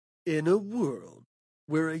In a world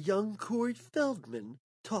where a young Corey Feldman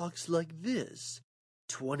talks like this,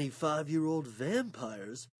 25-year-old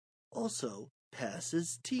vampires also pass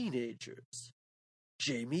as teenagers.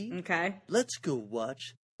 Jamie, Okay. let's go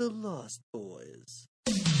watch The Lost Boys.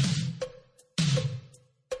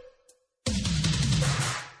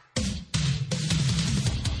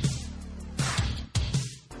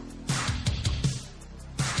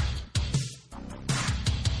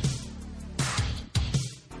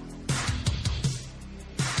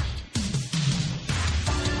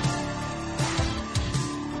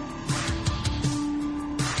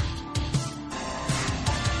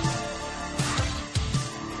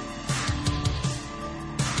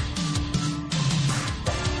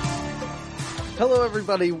 Hello,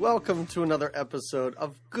 everybody. Welcome to another episode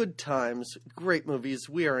of Good Times, Great Movies.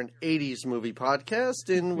 We are an 80s movie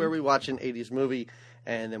podcast where we watch an 80s movie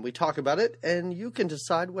and then we talk about it, and you can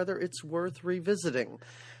decide whether it's worth revisiting.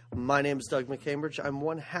 My name is Doug McCambridge. I'm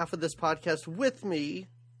one half of this podcast. With me,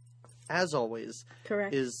 as always,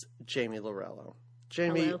 is Jamie Lorello.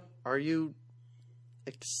 Jamie, Hello. Are you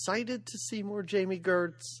excited to see more Jamie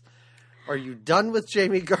Gertz? Are you done with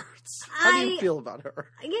Jamie Gertz? How do you feel about her?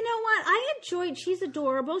 You know what? I enjoyed. She's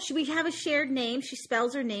adorable. We have a shared name. She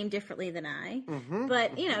spells her name differently than I. Mm-hmm.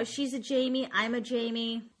 But, you know, she's a Jamie. I'm a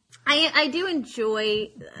Jamie. I do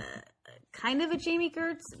enjoy kind of a Jamie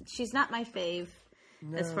Gertz. She's not my fave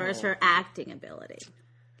as far as her acting ability.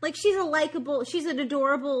 Like, she's an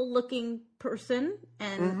adorable looking person.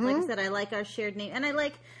 And like I said, I like our shared name. And I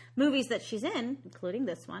like movies that she's in, including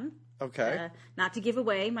this one. Okay. Not to give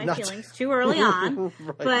away my feelings too early on,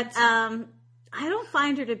 right. But I don't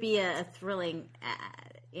find her to be a thrilling,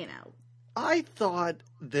 I thought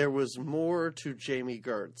there was more to Jamie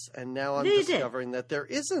Gertz, and now I'm discovering that there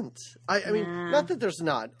isn't. I mean, not that there's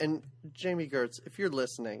not. And Jamie Gertz, if you're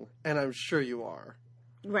listening, and I'm sure you are,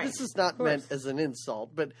 right? This is not meant as an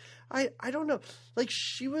insult, but I don't know. Like,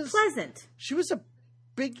 she was pleasant. She was a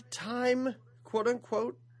big time, quote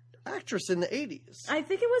unquote, actress in the 80s. I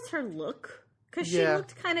think it was her look, because she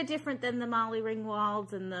looked kind of different than the Molly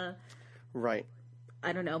Ringwalds and the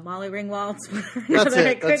I don't know, Molly Ringwalds. That's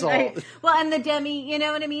it. That's all. Well, and the Demi, you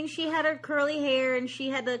know what I mean? She had her curly hair and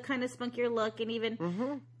she had the kind of spunkier look, and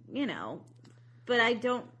even you know, but I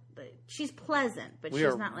don't. She's pleasant, but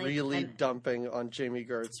she's not like really dumping on Jamie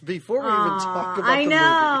Gertz before we even talk about the movie.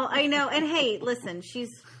 I know. And hey, listen,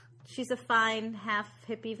 she's a fine half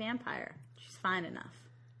hippie vampire. She's fine enough.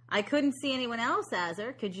 I couldn't see anyone else as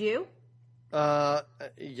her. Could you? Yeah.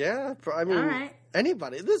 I mean, all right.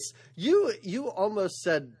 Anybody. You almost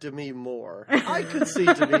said Demi Moore. I could see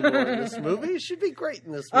Demi Moore in this movie. She'd be great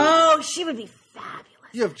in this movie. Oh, she would be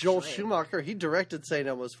fabulous. You have Joel Schumacher. He directed St.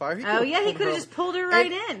 Elmo's Fire. He could have just pulled her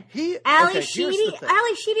right in. Ali Sheedy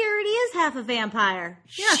already is half a vampire.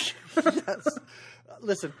 Yeah. Yes.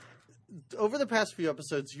 Listen, over the past few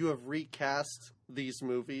episodes, you have recast these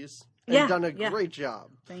movies and done a great job.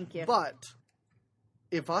 Thank you. But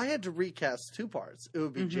if I had to recast two parts, it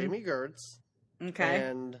would be Jamie Gertz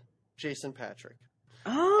and Jason Patric.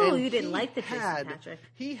 Oh, and you didn't like the Jason Patric.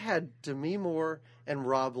 He had Demi Moore and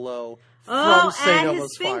Rob Lowe from St. Elmo's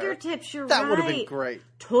his fingertips, you're That right. would have been great.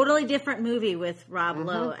 Totally different movie with Rob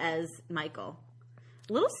Lowe as Michael.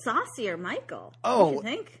 A little saucier Michael. Oh, don't you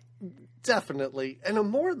think? Definitely. And a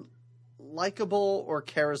more likable or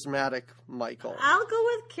charismatic Michael. I'll go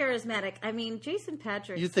with charismatic. I mean, Jason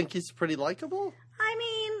Patrick. You think he's pretty likable? I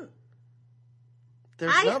mean,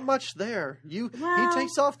 there's not much there. He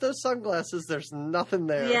takes off those sunglasses. There's nothing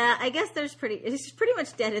there. Yeah, I guess he's pretty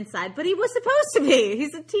much dead inside, but he was supposed to be.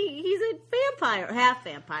 He's a vampire, half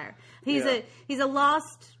vampire. He's a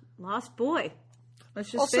lost boy.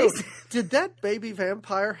 Let's just face it. Did that baby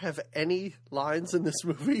vampire have any lines in this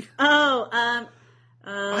movie? I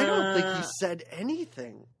don't think he said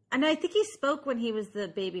anything. And I think he spoke when he was the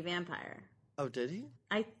baby vampire. Oh, did he?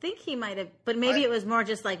 I think he might have, but maybe it was more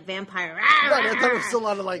just like vampire. Right, I thought it was a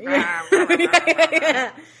lot of like. Yeah,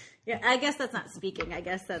 I guess that's not speaking. I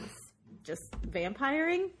guess that's just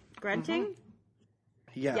vampiring, grunting.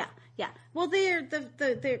 Yeah. Well, they're.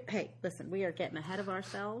 Hey, listen, we are getting ahead of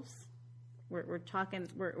ourselves. We're talking.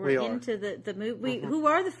 We're into the movie. Who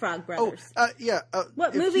are the Frog Brothers?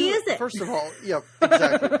 What movie is it? First of all,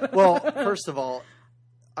 exactly. Well, first of all,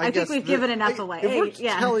 I think we've given enough away. If we're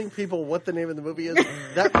telling people what the name of the movie is,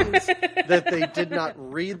 that means that they did not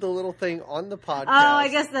read the little thing on the podcast. Oh, I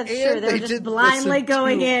guess that's true. They were just blindly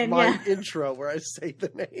going in. My intro where I say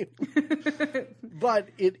the name. But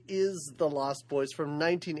it is The Lost Boys from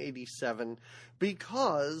 1987.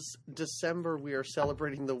 Because December we are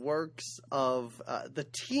celebrating the works of the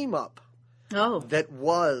team up that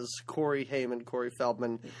was Corey Haim and Corey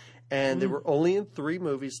Feldman. And they were only in 3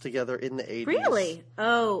 movies together in the 80s. Really?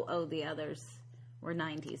 Oh, the others were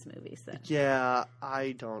 90s movies then. Yeah,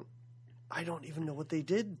 I don't even know what they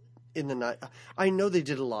did in the night. I know they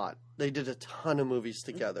did a lot. They did a ton of movies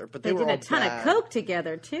together, but they were did all a ton bad. of coke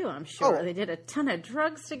together too, I'm sure. Oh. They did a ton of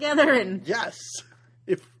drugs together and Yes.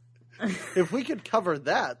 If we could cover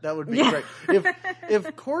that, that would be great.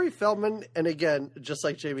 If Corey Feldman, and again, just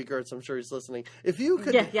like Jamie Gertz, I'm sure he's listening, if you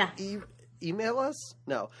could email us?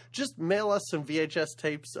 No. Just mail us some VHS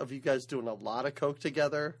tapes of you guys doing a lot of coke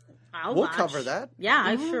together. We'll cover that. Yeah,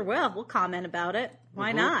 I sure will. We'll comment about it.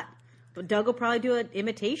 Why not? But Doug will probably do an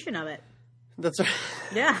imitation of it. That's right.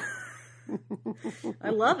 Yeah. I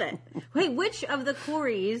love it. Wait, which of the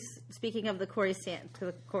Coreys, speaking of the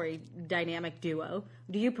Corey dynamic duo,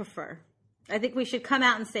 do you prefer? I think we should come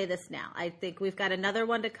out and say this now. I think we've got another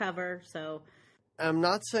one to cover, so... I'm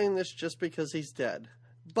not saying this just because he's dead.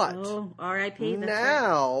 But R.I.P.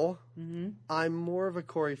 Now, I'm more of a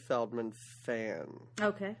Corey Feldman fan.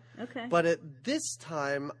 Okay. But at this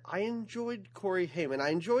time, I enjoyed Corey Haim, and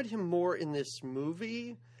I enjoyed him more in this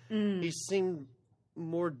movie. He seemed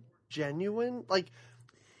more genuine. Like,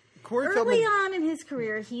 Corey Feldman... Early on in his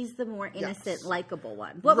career, he's the more innocent, likable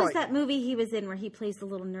one. What was that movie he was in where he plays the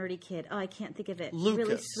little nerdy kid? Oh, I can't think of it. Lucas.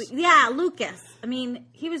 Really sweet. Yeah, Lucas. I mean,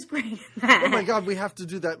 he was great in that. Oh my God, we have to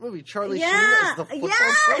do that movie. Charlie Sheen as the football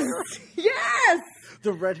player. Yes!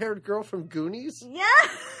 The red-haired girl from Goonies?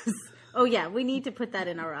 Yes! Oh yeah, we need to put that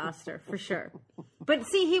in our roster, for sure. But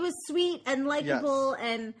see, he was sweet and likable,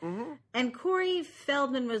 and Corey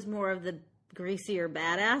Feldman was more of the greasier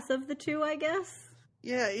badass of the two, I guess.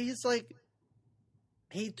 Yeah, he's like,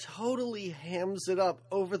 he totally hams it up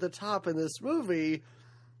over the top in this movie,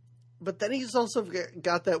 but then he's also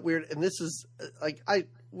got that weird, and this is, like,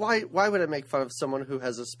 why would I make fun of someone who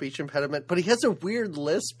has a speech impediment, but he has a weird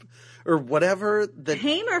lisp, or whatever. That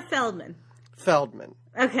Haim or Feldman? Feldman.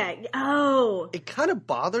 Okay, oh. It kind of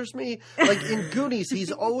bothers me, like, in Goonies,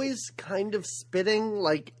 he's always kind of spitting,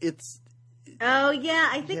 like, it's... Oh yeah,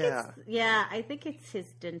 I think it's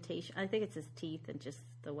his dentation. I think it's his teeth and just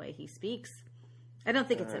the way he speaks. I don't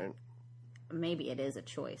think it's maybe it is a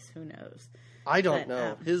choice. Who knows? I don't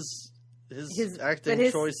know. His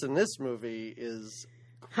acting choice in this movie is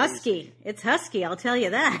crazy. Husky. It's husky, I'll tell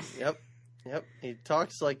you that. Yep. He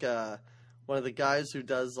talks like one of the guys who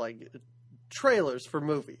does like trailers for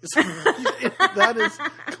movies. That is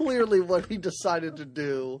clearly what he decided to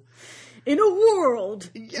do. In a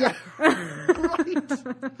world. Yeah. Right.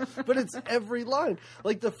 But it's every line.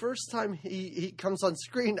 Like the first time he comes on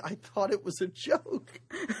screen, I thought it was a joke.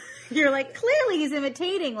 You're like, clearly he's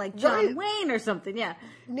imitating like John Wayne or something. Yeah.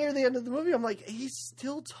 Near the end of the movie, I'm like, he's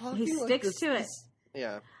still talking. He sticks to it.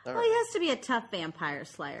 Yeah. Well, he has to be a tough vampire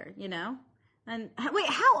slayer, you know? And wait,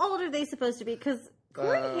 how old are they supposed to be? Because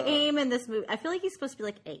Corey Haim in this movie, I feel like he's supposed to be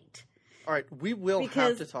like 8. All right, we will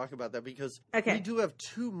have to talk about that because we do have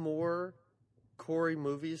 2 more Corey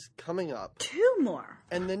movies coming up. 2 more.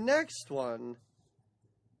 And the next one...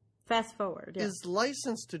 Fast forward. Yeah. ...is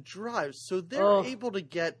licensed to drive, so they're able to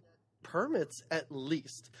get permits at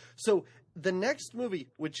least. So the next movie,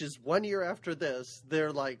 which is 1 year after this,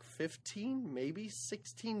 they're like 15, maybe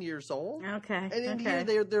 16 years old. Okay. And in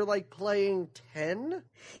here, they're like playing 10.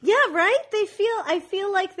 Yeah, right? I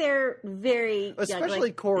feel like they're very... Especially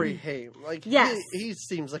like, Corey Haim. Like, yes. He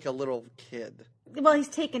seems like a little kid. Well, he's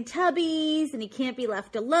taking tubbies, and he can't be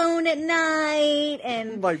left alone at night,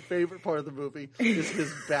 and... My favorite part of the movie is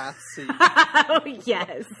his bath scene. Oh,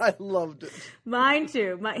 yes. I loved it. Mine,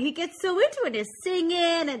 too. He gets so into it. He's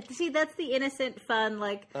singing, and see, that's the innocent fun.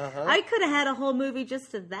 Like, I could have had a whole movie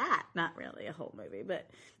just to that. Not really a whole movie, but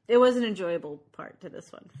it was an enjoyable part to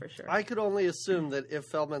this one, for sure. I could only assume that if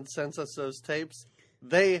Feldman sends us those tapes...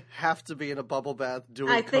 They have to be in a bubble bath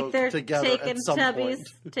doing coke together at some point.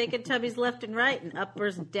 Taking tubbies left and right, and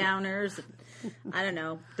uppers and downers, and I don't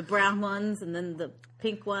know, the brown ones and then the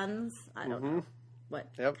pink ones. I don't know what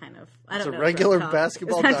kind of. I don't know. It's a regular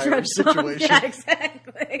basketball diary situation. Yeah,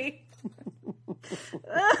 exactly.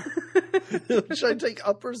 Should I take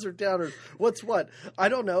uppers or downers? What's what? I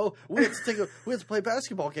don't know. We have to play a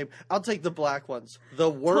basketball game. I'll take the black ones. The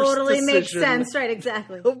worst totally decision. Makes sense, right?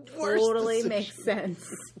 Exactly. The worst totally decision. Makes sense.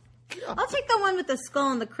 God. I'll take the one with the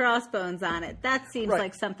skull and the crossbones on it. That seems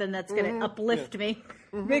like something that's going to uplift me,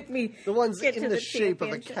 make me. The ones in the shape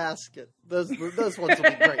of a casket. Those ones will be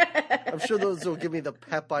great. I'm sure those will give me the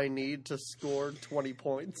pep I need to score 20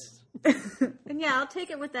 points. And yeah, I'll take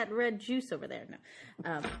it with that red juice over there.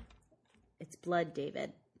 No, it's blood,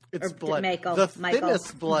 David. It's blood. The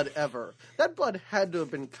thinnest blood ever. That blood had to have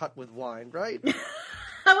been cut with wine, right? Well,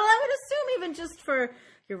 I would assume and just for...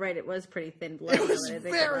 You're right, it was pretty thin blood. It was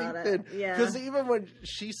very thin. Yeah. Because even when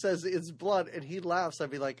she says it's blood and he laughs, I'd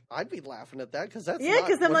be laughing at that because that's not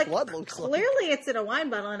what I'm like, blood looks like. Clearly it's in a wine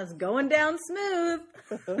bottle and it's going down smooth.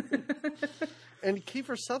 And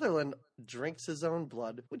Kiefer Sutherland drinks his own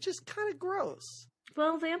blood, which is kind of gross.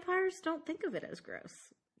 Well, vampires don't think of it as gross.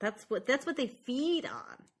 That's what they feed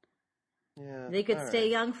on. Yeah, they could stay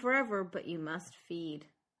young forever, but you must feed.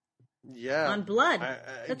 Yeah, on blood.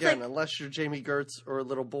 Again, unless you're Jamie Gertz or a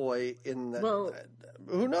little boy in that,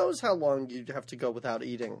 who knows how long you'd have to go without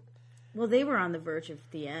eating. Well, they were on the verge of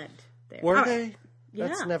the end. There. Were they? Yeah.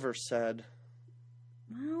 That's never said.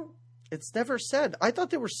 Well, it's never said. I thought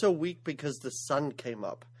they were so weak because the sun came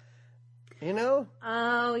up. You know?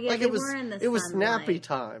 Oh, yeah, like they were in the sunlight. It was nappy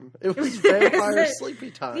time. It was vampire sleepy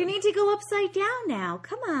time. You need to go upside down now.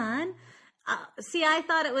 Come on. See, I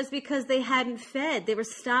thought it was because they hadn't fed. They were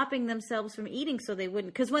stopping themselves from eating so they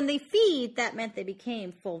wouldn't. Because when they feed, that meant they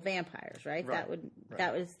became full vampires, right?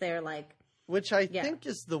 That was their, like... Which I think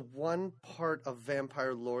is the one part of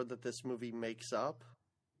vampire lore that this movie makes up.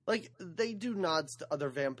 Like, they do nods to other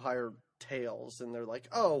vampire tales, and they're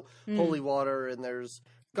like, holy water, and there's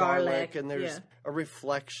garlic and there's a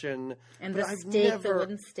reflection. And but the I've steak, never, the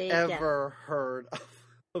wooden steak. ever heard of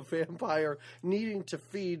a vampire needing to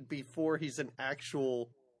feed before he's an actual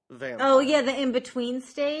vampire. Oh, yeah, the in-between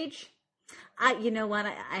stage. You know what?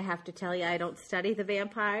 I have to tell you, I don't study the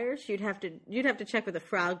vampires. You'd have to check with the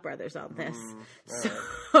Frog Brothers on this.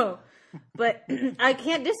 Right. But I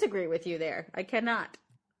can't disagree with you there. I cannot.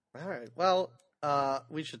 All right. Well,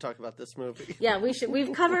 we should talk about this movie. Yeah, we should.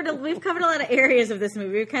 We've covered a lot of areas of this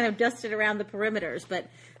movie. We've kind of dusted around the perimeters. But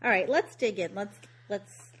all right, let's dig in.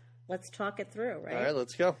 Let's talk it through. Right. All right.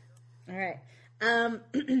 Let's go. All right.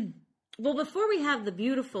 Well, before we have the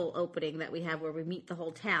beautiful opening that we have where we meet the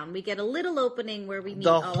whole town, we get a little opening where we meet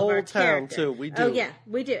all of our characters. The whole town, too. We do. Oh, yeah,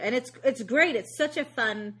 we do. And it's great. It's such a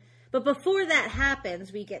fun... But before that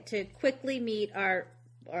happens, we get to quickly meet our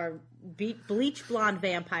bleach blonde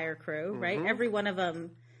vampire crew, right? Every one of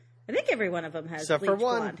them... I think every one of them has except bleach for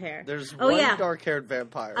one. Blonde hair. There's one dark-haired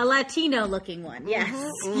vampire. A Latino-looking one,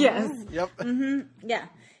 yes. Yes. Yep. Yeah.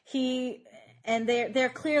 And they're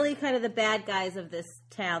clearly kind of the bad guys of this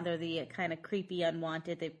town. They're the kind of creepy,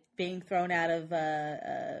 unwanted. They're being thrown out of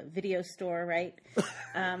a video store, right?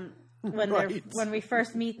 When we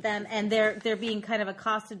first meet them, and they're being kind of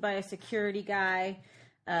accosted by a security guy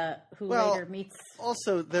who later meets.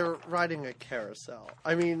 Also, they're riding a carousel.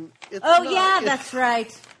 I mean, it's that's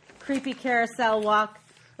right. Creepy carousel walk.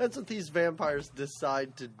 That's what these vampires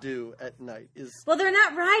decide to do at night. Well, they're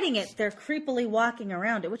not riding it; they're creepily walking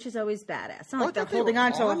around it, which is always badass. It's not like they're holding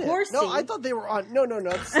on to a horsey. No, I thought they were on. No,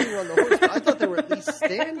 not sitting on the horse. But I thought they were at least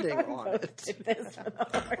standing on it.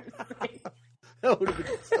 That would have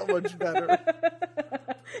been so much better.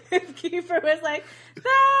 If Kiefer was like,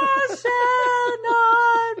 "Thou shalt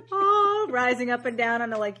not fall," rising up and down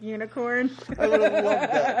on a unicorn. I would have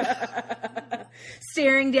loved that.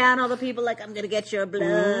 Staring down all the people like, "I'm gonna get your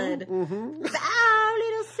blood." Thou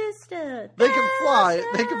little sister. They can fly.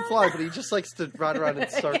 They can fly, but he just likes to ride around in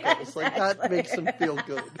circles. Yeah, exactly. Like that makes him feel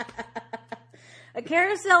good. A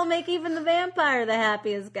carousel make even the vampire the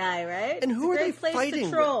happiest guy, right? And who are they fighting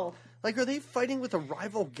with? Like, are they fighting with a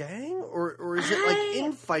rival gang? Or is it, like,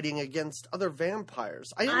 infighting against other vampires?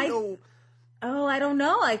 I don't know. Oh, I don't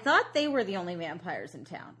know. I thought they were the only vampires in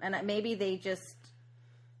town. And maybe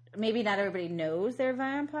maybe not everybody knows they're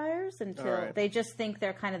vampires until they just think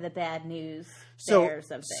they're kind of the bad news bears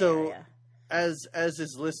of the area. As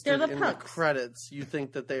is listed in the credits, you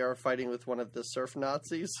think that they are fighting with one of the surf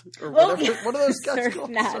Nazis? Or whatever. What are those guys surf called?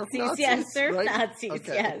 Nazis. Surf Nazis? Yes, surf right? Nazis.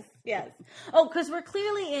 Okay. Yes. Oh, because we're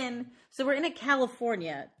clearly we're in a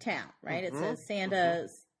California town, right? It's a Santa...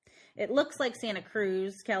 It looks like Santa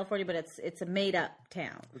Cruz, California, but it's a made-up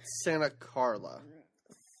town. It's Santa Carla.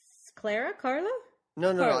 Carla?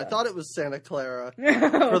 No. I thought it was Santa Clara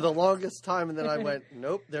for the longest time, and then I went,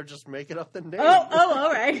 nope, they're just making up the name. Oh,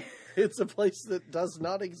 all right. It's a place that does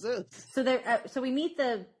not exist. So we meet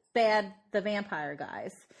the vampire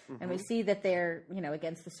guys, and we see that they're,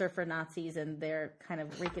 against the surfer Nazis, and they're kind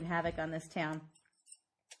of wreaking havoc on this town.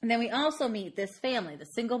 And then we also meet this family, the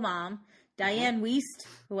single mom, Diane Wiest,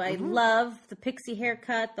 who I love, the pixie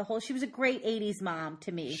haircut, she was a great 80s mom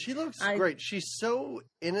to me. She looks great. She's so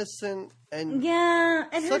innocent and... Yeah,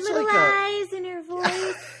 and her little eyes and her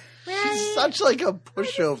voice. Right? She's such like a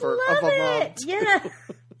pushover of a mom. Yeah.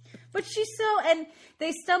 But she's and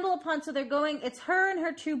they stumble upon, so they're going, it's her and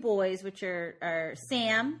her two boys, which are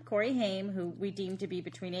Sam, Corey Haim, who we deem to be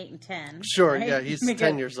between 8 and 10. Sure, right? yeah, he's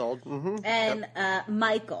 10 years old. Mm-hmm. And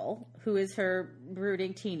Michael, who is her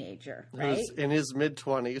brooding teenager, right? Who's in his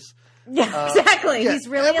mid-20s. Yeah, exactly. Yeah, He's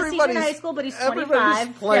really a senior in high school, but he's 25.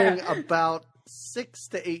 Everybody's playing about 6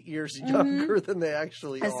 to 8 years younger than they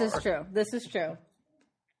actually are. This is true.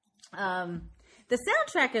 The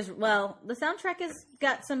soundtrack has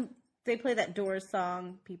got some. They play that Doors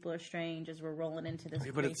song, "People Are Strange," as we're rolling into this.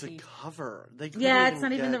 Yeah, but it's a cover. It's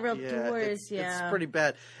not even the real Doors. It's pretty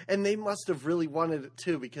bad, and they must have really wanted it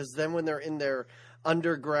too, because then when they're in their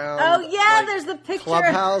underground, there's the picture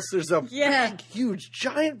clubhouse. There's a big, huge,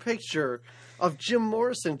 giant picture of Jim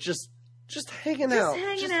Morrison just hanging out,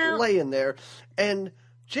 laying there, and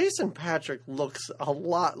Jason Patric looks a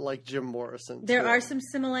lot like Jim Morrison. There are some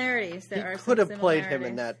similarities. He could have played him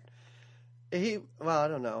in that. I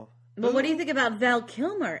don't know. Well, what do you think about Val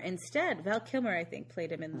Kilmer instead? Val Kilmer, I think, played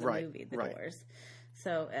him in the movie The Doors.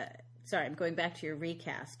 So, sorry, I'm going back to your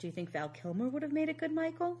recast. Do you think Val Kilmer would have made a good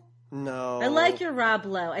Michael? No. I like your Rob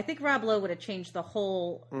Lowe. I think Rob Lowe would have changed the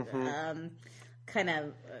whole kind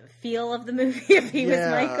of feel of the movie if he was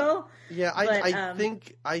Michael. Yeah,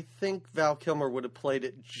 I think Val Kilmer would have played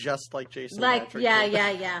it just like Jason Patric. I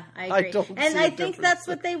agree. I think that's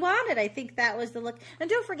what they wanted. I think that was the look. And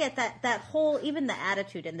don't forget that whole, even the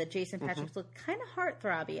attitude and the Jason Patrick's look, kind of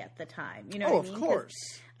heartthrobby at the time. You know what I mean? Of course.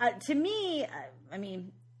 To me, I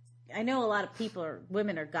mean, I know a lot of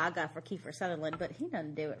women are gaga for Kiefer Sutherland, but he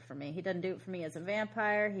doesn't do it for me. He doesn't do it for me as a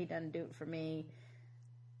vampire. He doesn't do it for me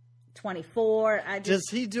 24. Does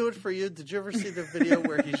he do it for you? Did you ever see the video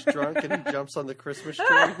where he's drunk and he jumps on the Christmas tree?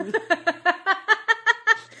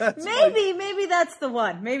 Maybe that's the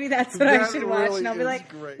one. Maybe that's what I should watch. And I'll be like,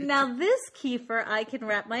 great. Now this Kiefer I can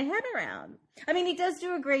wrap my head around. I mean, he does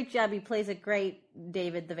do a great job. He plays a great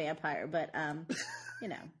David the Vampire, but, you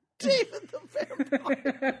know. David the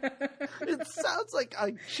Vampire. It sounds like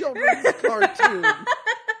a children's cartoon. I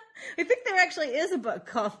think there actually is a book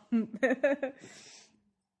called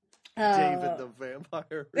David the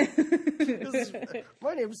Vampire.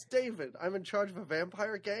 My name's David. I'm in charge of a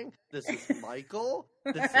vampire gang. This is Michael.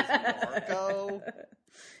 This is Marco.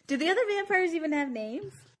 Do the other vampires even have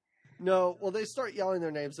names? No. Well, they start yelling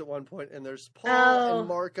their names at one point, and there's Paul and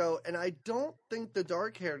Marco, and I don't think the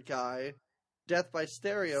dark-haired guy, Death by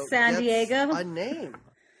Stereo, Diego, a name.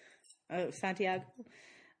 Oh, Santiago.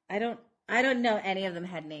 I don't know any of them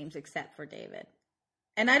had names except for David.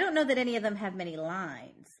 And I don't know that any of them have many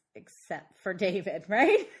lines except for David,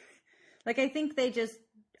 right? Like, I think they just...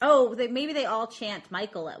 maybe they all chant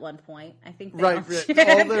Michael at one point. I think they all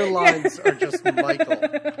their lines are just Michael.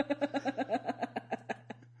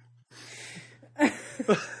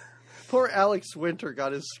 Poor Alex Winter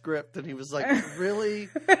got his script, and he was like, really?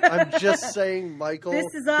 I'm just saying Michael?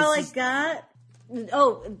 This is all I got?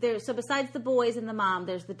 So besides the boys and the mom,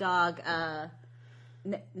 there's the dog,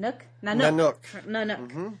 Nanook.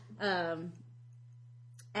 Mm-hmm.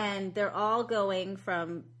 And they're all going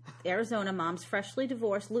from Arizona. Mom's freshly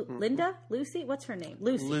divorced. Lucy? What's her name?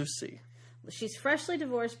 Lucy. She's freshly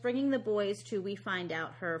divorced, bringing the boys to, we find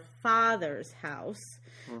out, her father's house,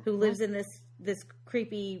 who lives in this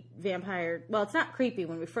creepy vampire... Well, it's not creepy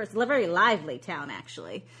when we first... It's a very lively town,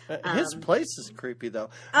 actually. His place is creepy, though.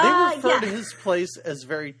 They refer to his place as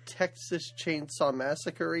very Texas Chainsaw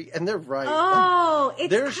Massacre-y, and they're right. Oh,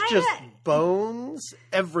 there's just bones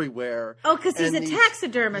everywhere. Oh, because he's a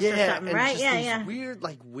taxidermist or something, right? These weird,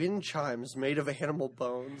 like, wind chimes made of animal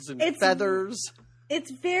bones and feathers.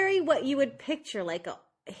 It's very what you would picture, like a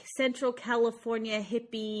Central California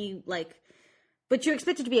hippie, like... But you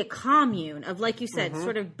expect it to be a commune of, like you said,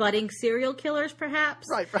 sort of budding serial killers, perhaps.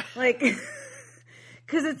 Right. Like,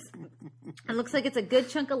 because it looks like it's a good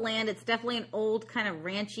chunk of land. It's definitely an old kind of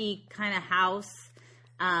ranchy kind of house.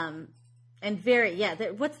 And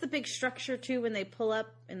what's the big structure, too, when they pull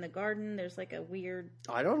up in the garden? There's like a weird...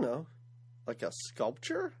 I don't know. Like a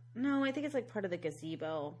sculpture? No, I think it's like part of the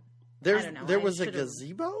gazebo. I don't know. There was a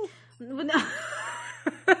gazebo? No.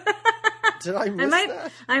 Did I miss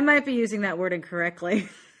that? I might be using that word incorrectly,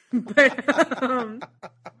 but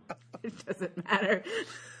it doesn't matter.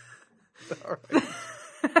 All right.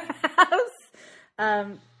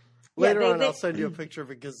 Later on, I'll send you a picture of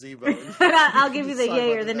a gazebo. I'll give you the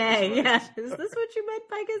yay or the nay. Yeah. Is this what you meant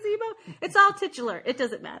by gazebo? It's all titular. It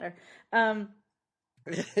doesn't matter.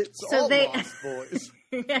 It's all Lost Boys.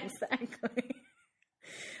 Yeah, exactly.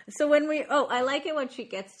 So when I like it when she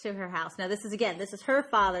gets to her house. Now this is her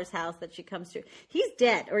father's house that she comes to. He's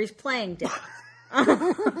dead, or he's playing dead.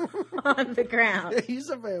 on the ground. He's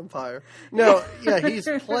a vampire. No, yeah, he's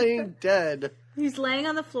playing dead. He's laying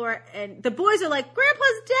on the floor, and the boys are like,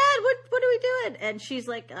 "Grandpa's dead. What are we doing?" And she's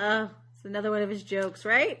like, it's another one of his jokes,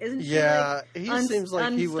 right? Isn't she? Yeah, like, he seems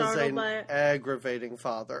like he was an by it? aggravating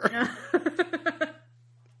father.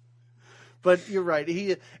 But you're right.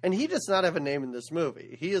 He does not have a name in this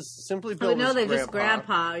movie. He is simply billed as Grandpa. Just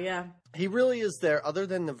Grandpa. Yeah. He really is there. Other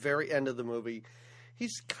than the very end of the movie,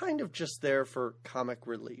 he's kind of just there for comic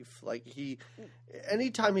relief. Like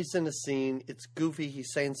anytime he's in a scene, it's goofy.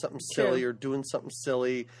 He's saying something silly or doing something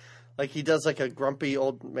silly. Like he does like a grumpy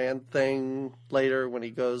old man thing later when he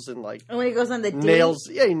goes and like when he goes on the nails.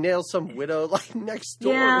 Yeah, he nails some widow like next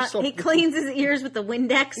door. Yeah, or something. He cleans his ears with the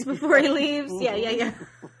Windex before he leaves. Yeah.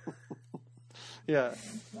 Yeah.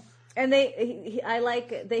 And I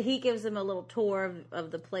like that he gives him a little tour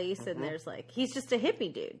of the place, and there's like he's just a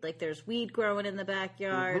hippie dude. Like there's weed growing in the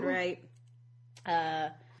backyard, right?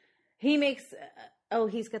 He makes.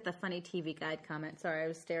 He's got the funny TV Guide comment. Sorry, I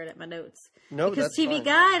was staring at my notes. No, because that's TV fine.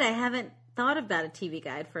 Guide, I haven't thought about a TV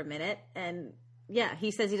Guide for a minute, and yeah, he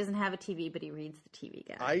says he doesn't have a TV, but he reads the TV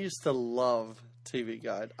Guide. I used to love TV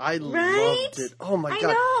Guide. I right? loved it. Oh my god!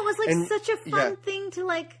 I know it was like such a fun thing to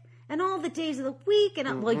like. And all the days of the week,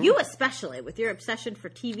 and well, you especially with your obsession for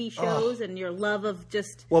TV shows and your love of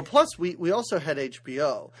just. Well, plus we also had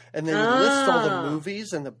HBO, and they would list all the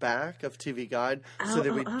movies in the back of TV Guide, so they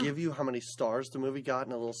would give you how many stars the movie got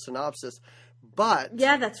and a little synopsis. But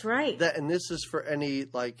yeah, that's right. And this is for any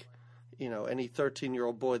any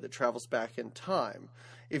 13-year-old boy that travels back in time.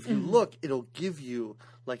 If you look, it'll give you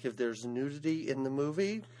like if there's nudity in the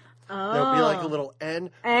movie. There'll be like a little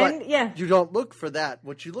N, but you don't look for that.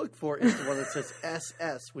 What you look for is the one that says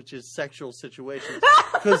SS, which is sexual situations.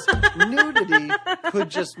 Because nudity could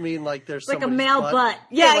just mean like there's like a somebody's male butt.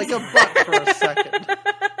 Yeah, like a butt for a second.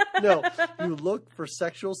 No, you look for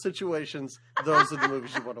sexual situations. Those are the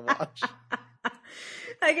movies you want to watch.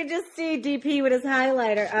 I can just see DP with his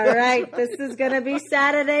highlighter. All right, this is going to be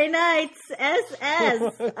Saturday nights.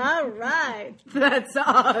 SS. All right. That's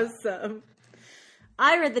awesome.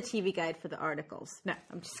 I read the TV Guide for the articles. No,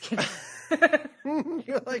 I'm just kidding.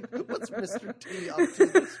 You're like, what's Mr. T up to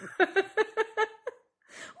this week? The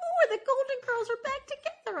Golden Girls are back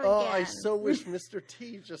together again. Oh, I so wish Mr.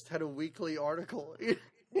 T just had a weekly article.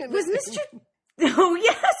 Was Mr. Oh,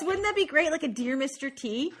 yes. Wouldn't that be great? Like a Dear Mr.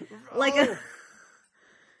 T? Like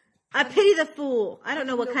I pity the fool. I don't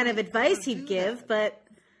know what kind of advice he'd give, but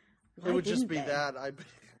it would just be that.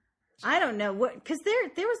 I don't know what, because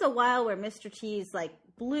there was a while where Mr. T's like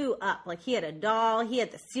blew up. Like he had a doll, he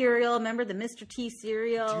had the cereal. Remember the Mr. T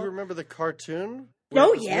cereal? Do you remember the cartoon?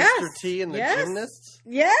 Oh yes, Mr. T and the gymnasts.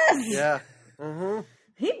 Yes. Yeah. Mm-hmm.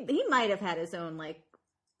 He might have had his own like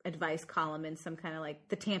advice column in some kind of like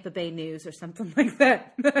the Tampa Bay News or something like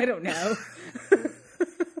that. I don't know.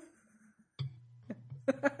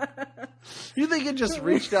 You think it just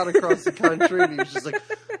reached out across the country and he was just like,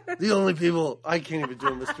 the only people, I can't even do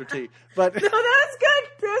a Mr. T. But no, that was good.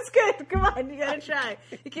 That was good. Come on, you gotta try.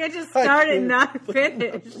 You can't just start and not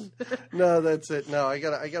finish. No, that's it. No, I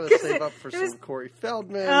gotta save up for some Corey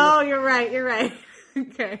Feldman. Oh, you're right.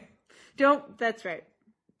 Okay. That's right.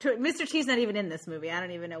 Mr. T's not even in this movie. I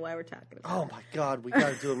don't even know why we're talking about it. Oh my God, we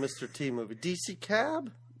gotta do a Mr. T movie. DC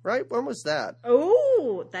Cab? Right? When was that?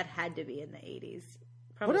 Oh, that had to be in the 80s.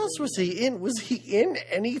 What else was he in? Was he in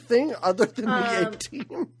anything other than the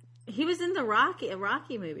A-Team? He was in a Rocky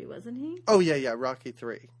movie, wasn't he? Oh, yeah, Rocky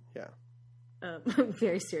 3. Yeah.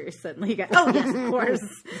 Very serious suddenly. Oh, yes, of course.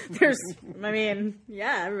 Everybody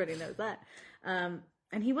knows that.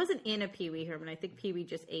 And he wasn't in a Pee-wee Herman. I think Pee-wee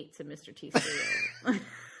just ate some Mr. T cereal.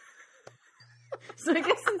 So I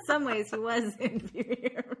guess in some ways he was in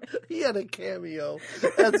Pee-wee Herman. He had a cameo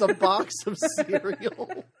as a box of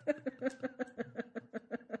cereal.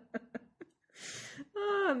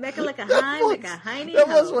 Oh, Mecca like a hind, like a hiney. That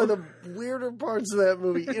was one of the weirder parts of that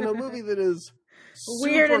movie. In a movie that is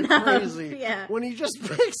weird enough, crazy. Yeah. When he just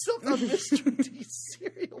picks up a Mr. T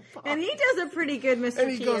cereal box. And he does a pretty good Mr. T impression.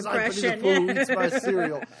 And he goes, I pity the fool who eats my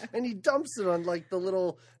cereal. And he dumps it on like the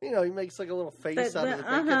little, he makes like a little face out of the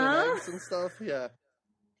bacon and eggs and stuff. Yeah.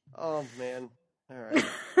 Oh, man. All right.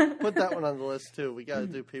 Put that one on the list, too. We got to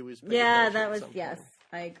do Pee-wee's Big Yeah, Adventure that was, yes,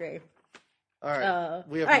 I agree. All right.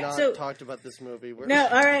 We have not talked about this movie. All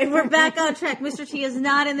right. We're back on track. Mr. T is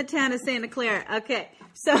not in the town of Santa Clara. Okay.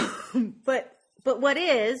 So, but what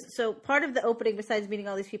is, so part of the opening, besides meeting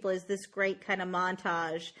all these people, is this great kind of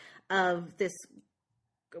montage of this,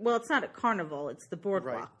 well, it's not a carnival, it's the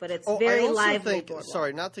boardwalk, right. But it's very lively.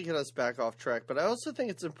 Sorry, not to get us back off track, but I also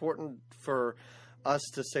think it's important for us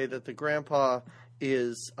to say that the grandpa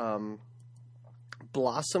is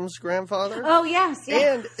Blossom's grandfather. Oh, yes.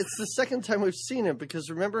 And it's the second time we've seen him because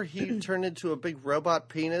remember he turned into a big robot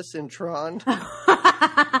penis in Tron?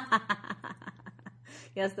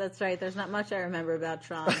 Yes, that's right. There's not much I remember about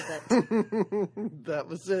Tron, but that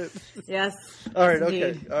was it. yes. All right, indeed.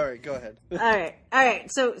 okay. All right, go ahead. All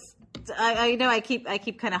right. So I know I keep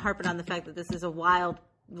kind of harping on the fact that this is a wild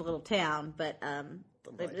little town, but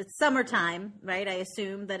it's summertime, right? I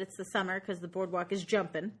assume that it's the summer because the boardwalk is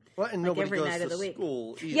jumping. Well, and like nobody every goes night to of the week.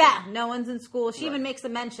 school either. Yeah, no one's in school. She Right. even makes a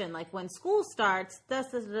mention, like when school starts.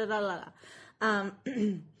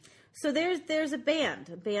 So there's a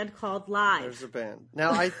band called Live. There's a band.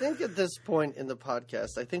 Now, I think at this point in the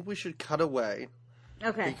podcast, I think we should cut away.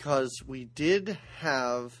 Okay. Because we did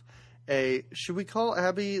have should we call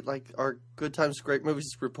Abby like our Good Times Great Movies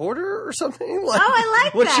reporter or something? Like,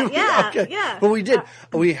 I like that. Yeah, okay. yeah. But we did.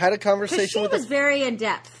 We had a Because conversation she with was very in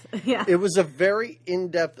depth. Yeah. It was a very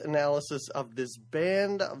in-depth analysis of this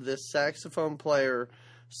band, of this saxophone player.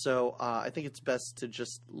 So I think it's best to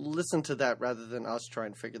just listen to that rather than us try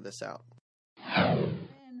and figure this out.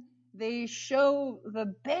 They show the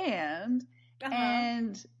band,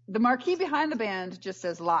 and the marquee behind the band just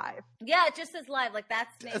says Live. Yeah, it just says Live. Like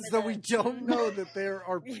that's the name As of though the... we don't know that there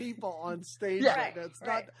are people on stage Yeah. right now. It's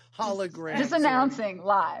Right. not holograms. Just announcing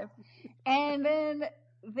Live. And then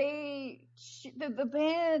the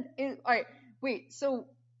band is, all right, wait, so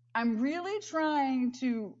I'm really trying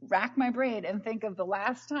to rack my brain and think of the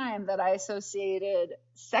last time that I associated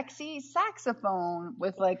sexy saxophone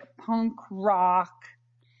with like punk rock,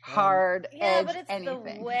 hard edge, but it's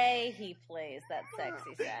anything. the way he plays that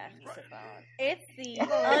sexy saxophone. It's the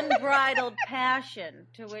unbridled passion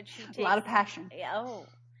to which he takes. A lot of passion. Oh.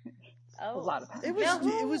 A lot of passion.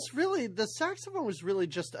 It was really, the saxophone was really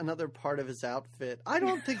just another part of his outfit. I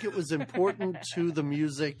don't think it was important to the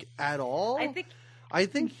music at all. I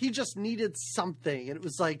think he just needed something. And it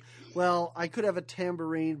was like, well, I could have a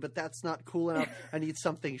tambourine, but that's not cool enough. I need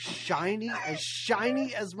something shiny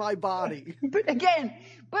as my body. But again,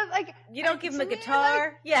 like You don't give him a to me,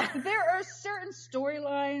 guitar? Yeah. There are certain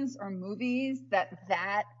storylines or movies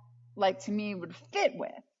that like to me would fit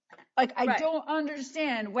with. Like I Right. don't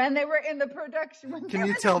understand when they were in the production. Can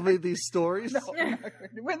you tell me these stories? No, I'm not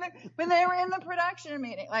gonna- when they were in the production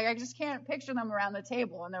meeting, like I just can't picture them around the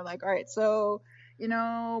table and they're like, all right, so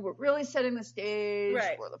we're really setting the stage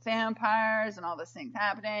Right. for the vampires and all this things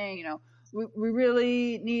happening. We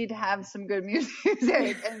really need to have some good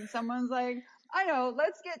music. And someone's like, I know,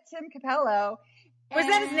 let's get Tim Capello. Was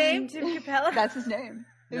that his name, And- Tim Capello? That's his name.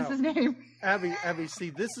 It's No. his name. Abby, see,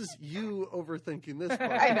 this is you overthinking this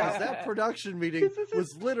part. I know. Because that production meeting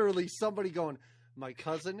was literally somebody going, my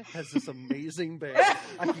cousin has this amazing band.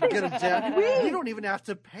 I can get him down. We don't even have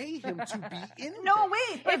to pay him to be in No, there.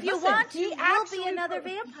 wait. But If you listen, want to, he you will be actually another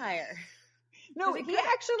vampire. No, he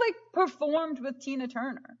actually performed with Tina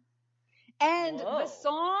Turner. And Whoa. the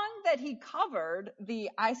song that he covered, the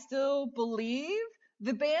I Still Believe,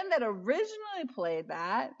 the band that originally played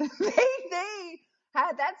that, they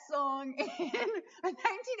had that song in a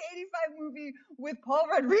 1985 movie with Paul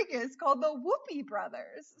Rodriguez called The Whoopee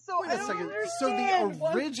Brothers. So Wait I a don't second. So understand the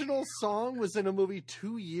what- original song was in a movie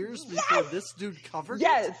 2 years before this dude covered it?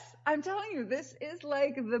 Yes, I'm telling you, this is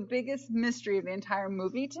like the biggest mystery of the entire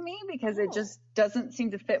movie to me because it just doesn't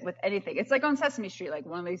seem to fit with anything. It's like on Sesame Street, like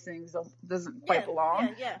one of these things doesn't quite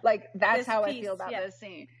belong. Yeah. Like that's This how I piece, feel about yeah. this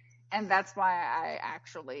scene. And that's why I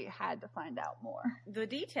actually had to find out more. The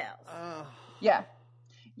details.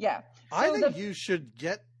 Yeah. I So think you should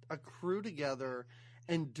get a crew together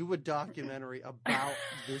and do a documentary about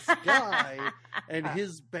this guy and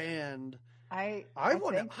his band. I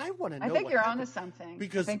want to know. I think what you're happened. onto something.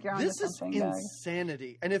 Because I think you're onto this is something, Doug.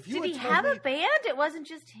 insanity. And if you Did had he told have me, a band? It wasn't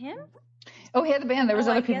just him? Oh, he had the band. There was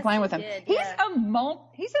Oh, other I people guess playing he with him. did, He's yeah. a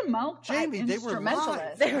multi Jamie, they were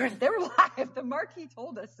instrumentalist. live. They were live. The marquee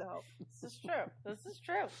told us so. This is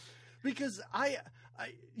true. because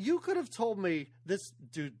you could have told me this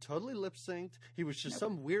dude totally lip synced. He was just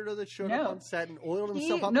some weirdo that showed up No. on set and oiled He-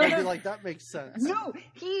 himself up. no, And I'd be no. like, that makes sense. No,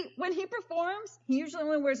 when he performs, he usually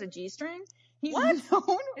only wears a G-string. He's What?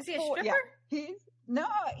 known Is he a for- stripper? Yeah,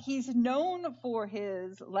 he's known for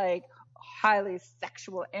his like highly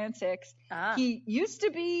sexual antics. Ah. He used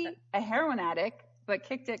to be a heroin addict, but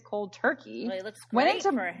kicked it cold turkey. Well, he looks Went great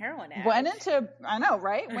into- for a heroin addict. Went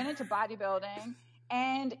into bodybuilding.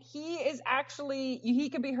 And he is actually, he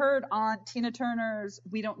could be heard on Tina Turner's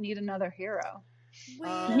We Don't Need Another Hero. He,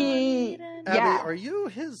 Abby, yeah. are you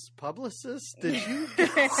his publicist? Did you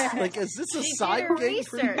like? Is this a She side did her gig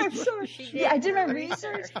for you? research. She did Yeah, I did my her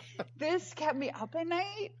research. This kept me up at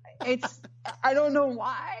night. I don't know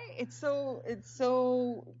why. It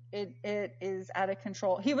is out of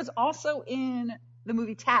control. He was also in the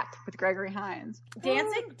movie Tapped with Gregory Hines.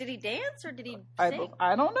 Dancing? Did he dance or did he I sing? don't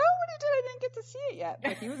know what he did. I didn't get to see it yet,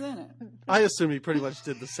 but he was in it. I assume he pretty much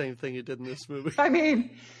did the same thing he did in this movie. I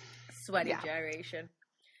mean, Sweaty gyration.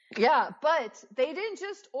 yeah, but they didn't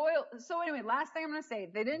just oil. So anyway, last thing I'm going to say,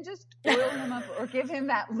 they didn't just oil him up or give him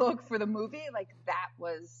that look for the movie. Like that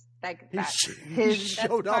was like He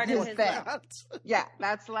showed up part of like his that. Yeah,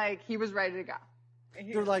 that's like he was ready to go.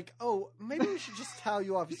 They're like, oh, maybe we should just tell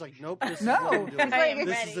you off. He's like, nope, this No. is what I'm doing. He's like,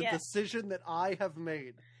 This ready, is a yeah. decision that I have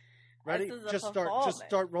made. Ready? This is a Just performance.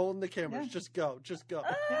 start rolling the cameras. Yeah. Just go.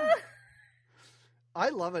 I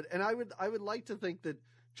love it, and I would like to think that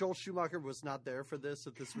Joel Schumacher was not there for this.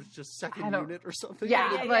 That this was just second unit or something.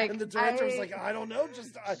 Yeah, and, like, and the director was like, I don't know,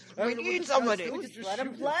 just I We don't know what need this guy's somebody. doing, Just just let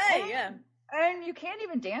him shoot play, yeah. And you can't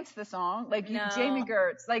even dance the song. Like No. Jamie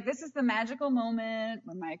Gertz. Like this is the magical moment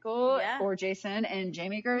when Michael Yeah. or Jason and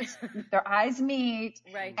Jamie Gertz, their eyes meet.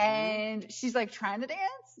 Right. And she's like trying to dance.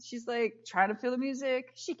 She's like trying to feel the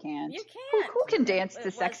music. She can't. You Who, can't. who can dance It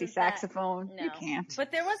to sexy wasn't that- saxophone? No. You can't.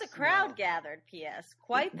 But there was a crowd gathered, P.S.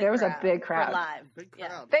 Quite the There was a crowd big for crowd. live. Big Yeah.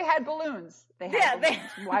 crowd. They had balloons. They had Yeah,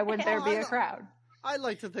 balloons. Why wouldn't there be a Well, crowd? I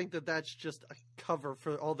like to think that that's just a cover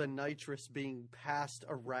for all the nitrous being passed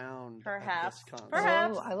around. Perhaps. At this concert.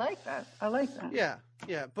 Perhaps. Oh, I like that. I like that.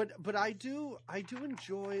 Yeah, but I do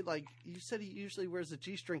enjoy, like you said, he usually wears a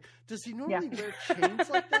G-string. Does he normally wear chains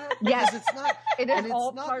like that? Yes. Because it's not. It and is it's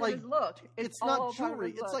all not part like, of his look. It's all not part of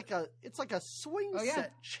jewelry. his It's look. like a swing Oh, yeah.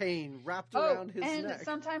 set chain wrapped around his and neck.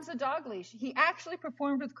 sometimes a dog leash. He actually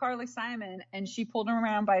performed with Carly Simon, and she pulled him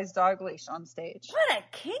around by his dog leash on stage. What a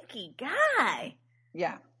kinky guy.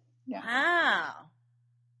 Yeah. Wow.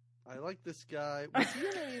 I like this guy. Was he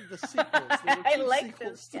in any of the sequels? There were I two like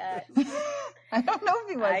sequels this to guy. this. I don't know if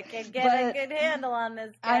he was. I can get but a good handle on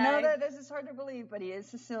this guy. I know that this is hard to believe, but he is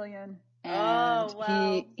Sicilian. And Oh,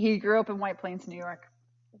 well. he grew up in White Plains, New York.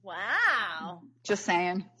 Wow. Just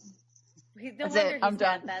saying. No That's wonder it. he's I'm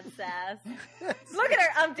got done. that sass. Look at her.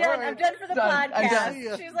 I'm done. All right. I'm done for the Done. I'm podcast.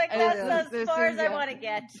 done. She's like, And that's as this far is- as I want to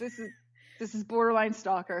get. This is borderline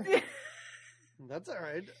stalker. That's all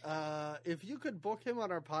right. If you could book him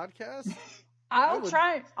on our podcast, I'll would-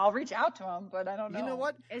 try. I'll reach out to him, but I don't know. you know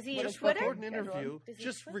what? Is he Let's on Twitter? record an interview. Does he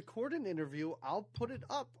Just Twitter? record an interview. I'll put it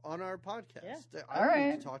up on our podcast. Yeah. I All don't need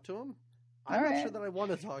right. to talk to him. All I'm not right. sure that I want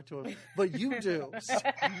to talk to him, but you do. So you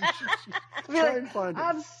should Be try like, and find I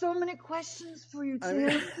him. have so many questions for you, I Tim.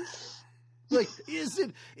 mean, like,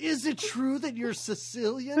 is it true that you're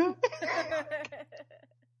Sicilian?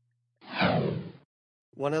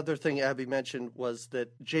 One other thing Abby mentioned was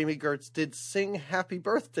that Jamie Gertz did sing "Happy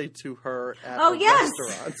Birthday" to her at Oh, a yes!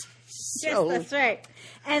 restaurant. Yes, So, that's right.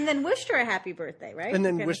 And then wished her a happy birthday, right? and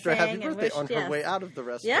then Kinda wished her a happy sang and birthday wished- on her yes. way out of the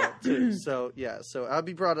restaurant Yeah. too. So so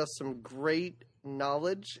Abby brought us some great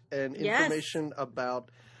knowledge and Yes. information about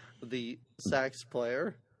the sax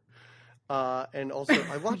player. And also,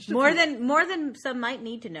 I watched a More few- than some might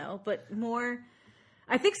need to know, but more.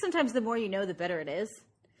 I think sometimes the more you know, the better it is,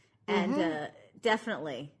 and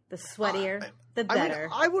definitely the sweatier, the I mean, better.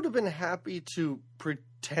 I would have been happy to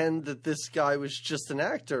pretend that this guy was just an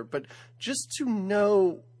actor, but just to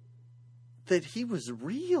know that he was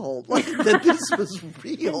real, like that this was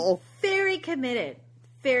real. Very committed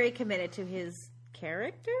to his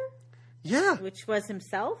character, Yeah. which was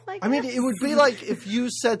himself. I mean, it would be like if you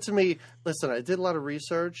said to me, listen, I did a lot of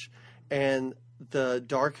research and the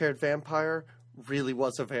dark-haired vampire really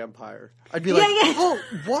was a vampire. I'd be like, yeah. oh,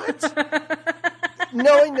 what?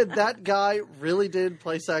 Knowing that guy really did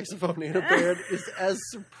play saxophone in a band is as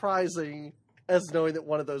surprising as knowing that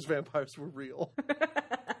one of those vampires were real.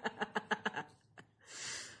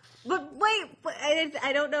 But wait,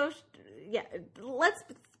 I don't know. Yeah, let's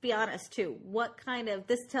be honest too. What kind of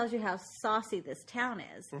this tells you how saucy this town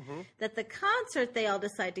is? That the concert they all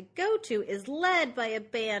decide to go to is led by a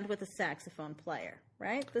band with a saxophone player.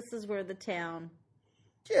 Right? This is where the town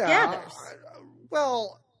Yeah. gathers.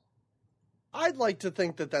 Well, I'd like to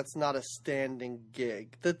think that that's not a standing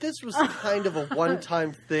gig. That this was kind of a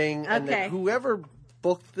one-time thing, and Okay. that whoever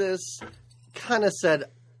booked this kind of said,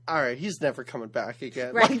 all right, he's never coming back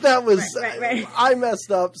again. Right. Like, that was, Right. I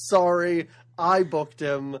messed up, sorry, I booked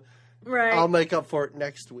him, Right. I'll make up for it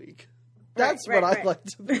next week. That's Right, what I'd right. like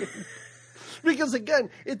to think. Because,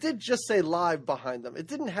 again, it did just say live behind them. It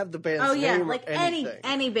didn't have the band's Oh yeah, name like or anything.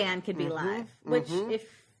 any band could be live. Which if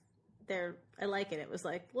I like it. It was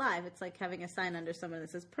like live. It's like having a sign under someone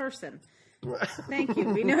that says person. Thank you.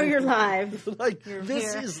 We know you're live. Like, You're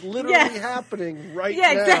this here. is literally happening right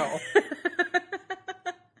now. Exactly.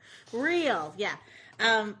 Real, yeah.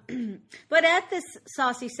 But at this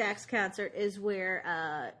Saucy Sax concert is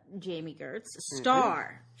where Jamie Gertz,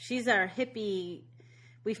 star. She's our hippie.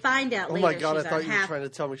 We find out later. Oh my God, I she's thought you were trying to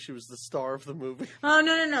tell me she was the star of the movie. Oh,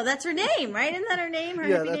 no. That's her name, right? Isn't that her name? Her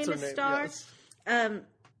hippie that's name her is Star.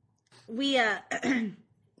 Yes.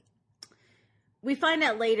 We find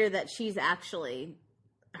out later that she's actually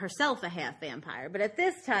herself a half vampire. But at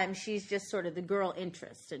this time, she's just sort of the girl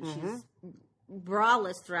interest. And she's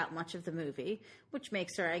braless throughout much of the movie, which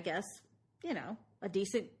makes her, I guess, a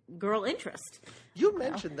decent girl interest. You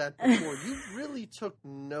mentioned that before. You really took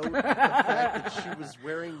note of the fact that she was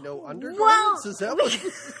wearing no undergarments? Is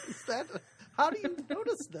that how do you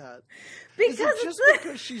notice that? Because is it just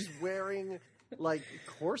because she's wearing like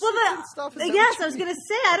corsets and stuff? Yes, I was going to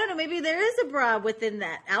say, I don't know, maybe there is a bra within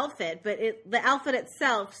that outfit, but the outfit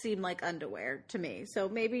itself seemed like underwear to me. So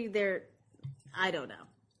maybe I don't know.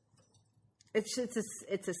 It's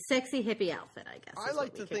a sexy hippie outfit, I guess. I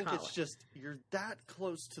like to think it's just you're that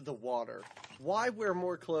close to the water. Why wear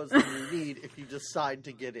more clothes than you need if you decide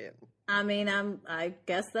to get in? I mean, I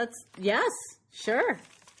guess yes, sure,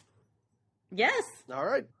 yes. All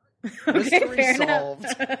right, Okay, mystery solved.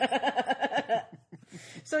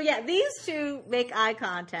 So yeah, these two make eye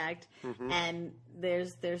contact, and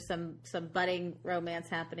there's some budding romance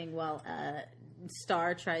happening while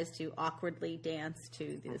Star tries to awkwardly dance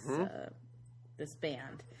to this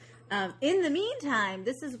band. In the meantime,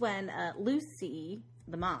 this is when Lucy,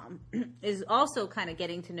 the mom, is also kind of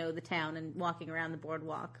getting to know the town and walking around the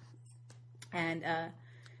boardwalk. And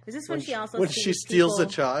is this when she also she steals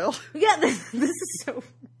people... a child? Yeah, this is so.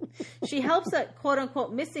 She helps a quote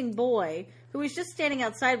unquote missing boy who was just standing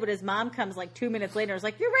outside when his mom comes like 2 minutes later. Is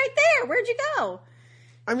like, "You're right there. Where'd you go?"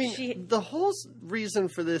 I mean, the whole reason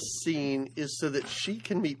for this scene is so that she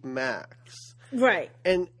can meet Max. Right.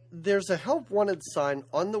 And there's a help wanted sign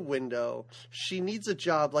on the window. She needs a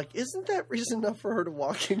job. Like, isn't that reason enough for her to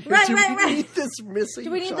walk in here? Right, Do right. we need this missing child?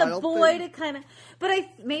 Do we need the boy to kind of... But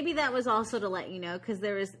maybe that was also to let you know, because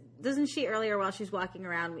there is... Doesn't she earlier, while she's walking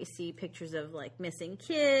around, we see pictures of, like, missing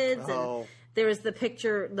kids. Oh. And there was the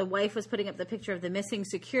picture... The wife was putting up the picture of the missing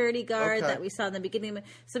security guard that we saw in the beginning.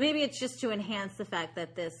 So maybe it's just to enhance the fact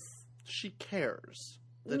that this... She cares.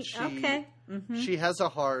 That she... Okay. She has a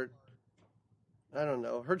heart. I don't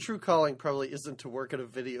know. Her true calling probably isn't to work at a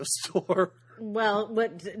video store. Well,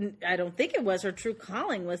 I don't think it was. Her true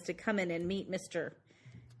calling was to come in and meet Mr.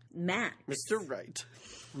 Max. Mr. Right.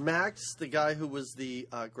 Max, the guy who was the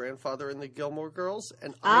grandfather in the Gilmore Girls.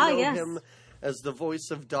 And I know him as the voice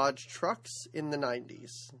of Dodge Trucks in the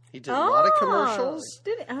 90s. He did a lot of commercials.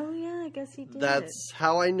 Oh, yeah, I guess he did. That's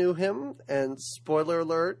how I knew him. And spoiler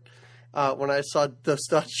alert, when I saw those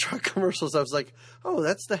Dodge Truck commercials, I was like, oh,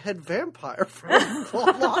 that's the head vampire from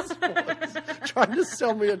Lost Boys trying to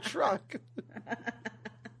sell me a truck.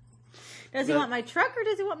 Does he want my truck or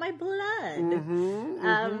does he want my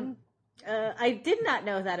blood? I did not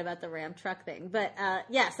know that about the Ram truck thing. But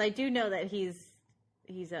yes, I do know that he's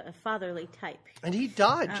a fatherly type. And he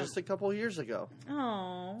died just a couple of years ago.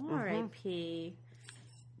 Oh, R.I.P.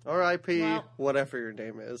 R.I.P. Whatever your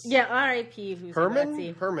name is. Yeah, R.I.P.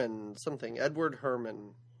 Herman? Herman something. Edward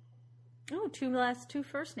Herman. Oh, two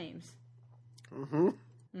first names.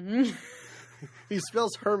 He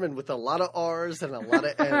spells Herman with a lot of R's and a lot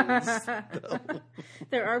of N's.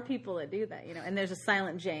 There are people that do that, and there's a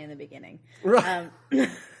silent J in the beginning. Right.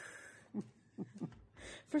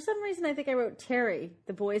 For some reason, I think I wrote Terry,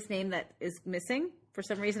 the boy's name that is missing. For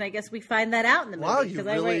some reason, I guess we find that out in the movie. Wow, you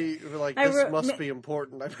really were like, this must be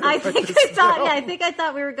important. I think I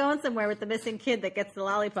thought we were going somewhere with the missing kid that gets the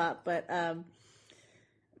lollipop, but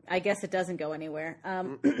I guess it doesn't go anywhere.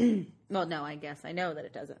 Well, no, I guess I know that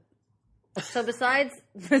it doesn't. So besides,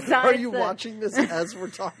 are you watching this as we're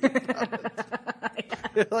talking about it?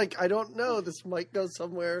 You're like, I don't know. This might go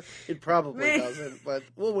somewhere. It probably doesn't, but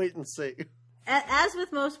we'll wait and see. As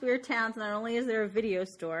with most weird towns, not only is there a video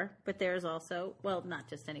store, but there's also, well, not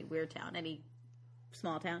just any weird town, any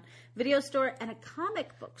small town, video store and a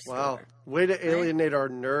comic book store. Wow. Way to alienate our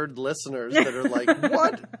nerd listeners that are like,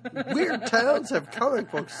 what? Weird towns have comic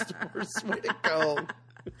book stores. Way to go.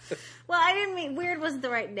 Well, I didn't mean weird wasn't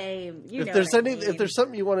the right name. If there's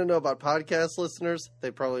something you want to know about podcast listeners,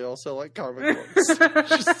 they probably also like comic books.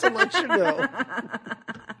 Just to let you know.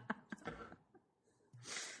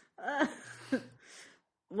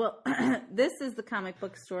 Well, this is the comic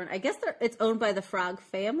book store, and I guess it's owned by the Frog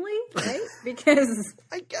family, right? Because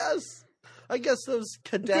I guess. I guess those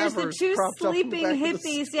There's cadavers the two propped up in the sleeping back of the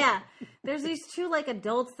hippies. Yeah, there's these two like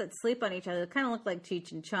adults that sleep on each other. They kind of look like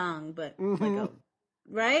Cheech and Chong, but like a,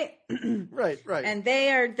 right, Right. and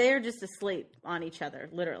they're just asleep on each other,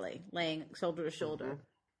 literally laying shoulder to shoulder.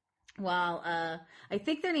 While I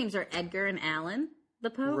think their names are Edgar and Allan, the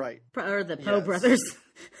Poe, Right. Or the Poe Yes. brothers,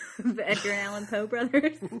 the Edgar and Allan Poe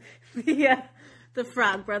brothers, the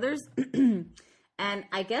Frog brothers. And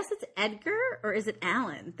I guess it's Edgar, or is it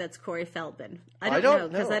Alan that's Corey Feldman? I don't know,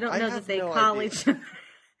 because I don't know that they call each other.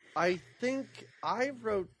 I think I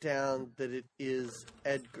wrote down that it is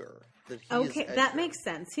Edgar. That he Okay, is Edgar. that makes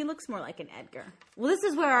sense. He looks more like an Edgar. Well, this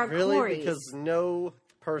is where our Really? Corey's... Because no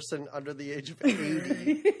person under the age of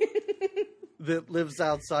 80 that lives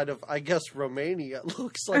outside of, I guess, Romania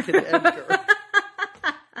looks like an Edgar.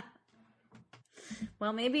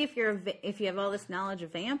 Well, maybe if you have all this knowledge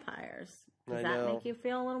of vampires, does that make you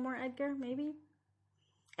feel a little more Edgar? Maybe.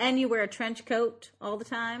 And you wear a trench coat all the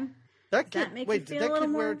time. That Does kid, that make wait, you did feel a that little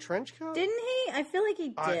kid wear more- a trench coat? Didn't he? I feel like he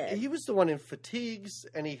did. He was the one in fatigues,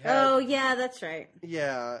 and he had Oh yeah, that's right.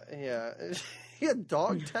 yeah. He had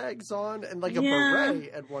dog tags on and like a Yeah.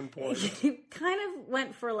 beret at one point. He kind of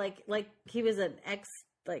went for like he was an ex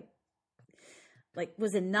like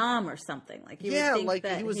was in Nam or something. Like you would Yeah, think like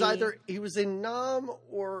that he was in Nam,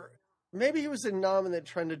 or maybe he was in Nam and then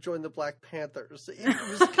trying to join the Black Panthers. It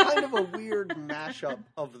was kind of a weird mashup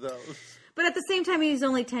of those. But at the same time, he was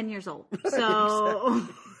only 10 years old. So,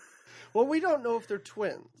 Well, we don't know if they're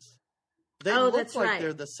twins. They Oh, look that's like right.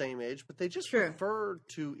 they're the same age, but they just True. refer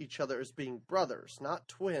to each other as being brothers, not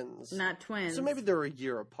twins. not twins. So maybe they're a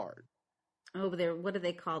year apart. Oh, but what do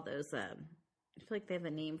they call those? I feel like they have a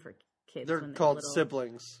name for kids. They're when called little.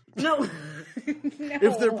 siblings. No. No.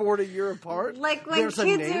 If they're born a year apart, Like when there's a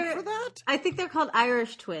kids name are, for that? I think they're called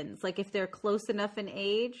Irish twins. Like if they're close enough in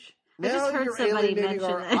age. I Now just heard you're somebody alienating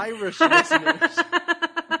mention our that. Irish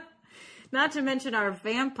listeners. Not to mention our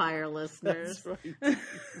vampire listeners. That's right.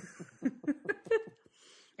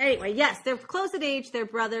 Anyway, yes, they're close in age. They're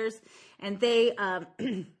brothers, and they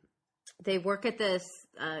they work at this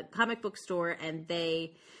comic book store. And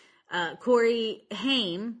Corey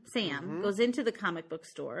Haim, Sam, goes into the comic book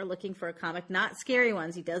store looking for a comic, not scary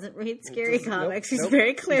ones. He doesn't read scary comics. He's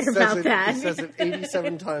very clear about that. He says it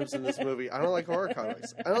 87 times in this movie. I don't like horror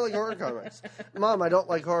comics. I don't like horror comics. Mom, I don't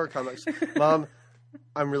like horror comics. Mom,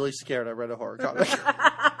 I'm really scared. I read a horror comic.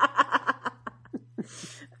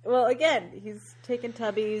 Well, again, he's taking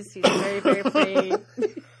tubbies. He's very, very afraid.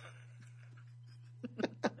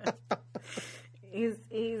 He's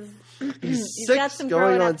Six, got some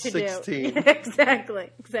going growing on up to 16. do.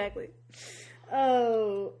 Exactly.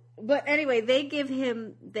 Oh, but anyway, they give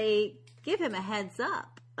him a heads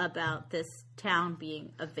up about this town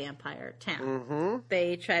being a vampire town. Mm-hmm.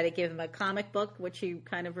 They try to give him a comic book, which he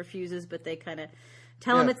kind of refuses, but they kind of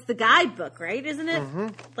tell him it's the guidebook, right? Isn't it? Mm-hmm.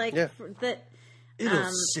 Like that.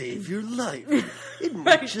 It'll save your life. It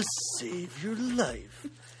might just save your life.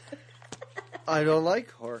 I don't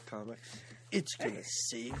like horror comics. It's gonna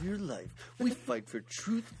save your life. We fight for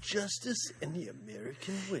truth, justice, and the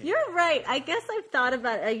American way. You're right. I guess I've thought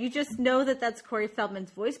about it. You just know that that's Corey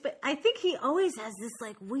Feldman's voice, but I think he always has this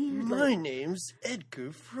like weird. My name's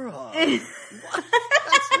Edgar Frog. What?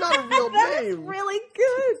 That's not a real That's name. really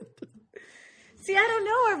good. See, I don't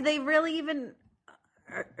know. Are they really even?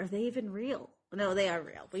 Are they even real? No, they are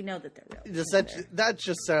real. We know that they're real. Does that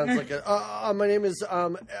just sounds like a. My name is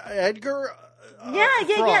Edgar. Yeah.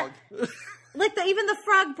 Frog. Like even the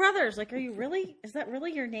Frog Brothers. Like, are you really? Is that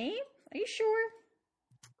really your name? Are you sure?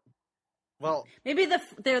 Well, Maybe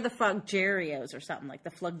they're the Froggerios or something, like the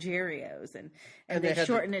Fluggerios, and And they they had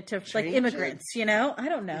shorten to it to like change immigrants. You know, I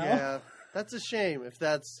don't know. yeah, that's a shame if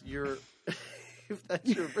that's your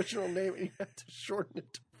original name and you have to shorten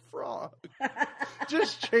it to Frog.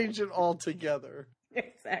 Just change it all together.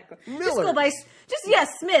 Exactly. Miller. Just go by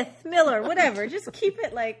Smith, Miller, whatever. Just keep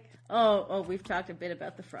it like we've talked a bit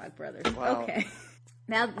about the Frog Brothers. Wow. Okay.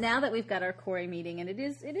 Now that we've got our Corey meeting, and it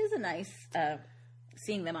is a nice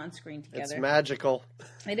seeing them on screen together. It's magical.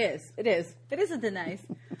 It is. Isn't it nice?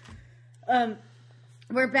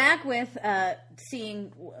 We're back with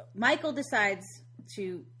seeing Michael decides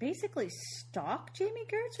to basically stalk Jamie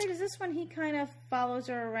Gertz, right? Is this when he kind of follows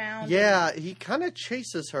her around? Yeah, he kind of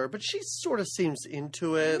chases her, but she sort of seems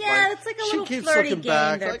into it. Yeah, it's like a little she keeps flirty looking game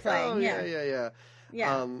back, they're like, playing. oh Yeah.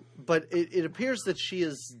 yeah. But it appears that she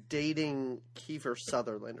is dating Kiefer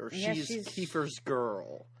Sutherland, or Yeah, she's she's- Kiefer's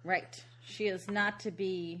girl. Right. She is not to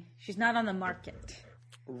be. She's not on the market.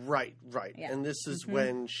 Right. Yeah. And this is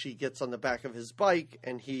when she gets on the back of his bike,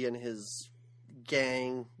 and he and his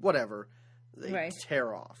gang, whatever, they Right.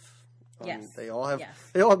 tear off. Yes. They all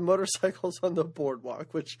have motorcycles on the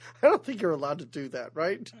boardwalk, which I don't think you're allowed to do that,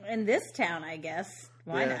 right? In this town, I guess.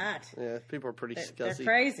 Why not? Yeah, people are pretty scuzzy. They're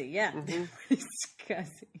crazy, yeah. Mm-hmm. Pretty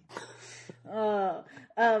scuzzy.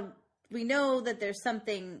 We know that there's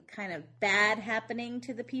something kind of bad happening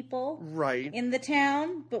to the people in the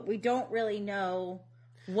town, but we don't really know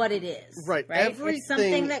what it is. Right. It's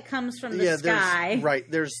something that comes from the sky.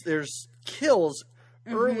 There's kills.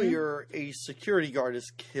 Earlier, a security guard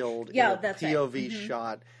is killed in a POV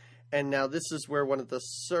shot. And now this is where one of the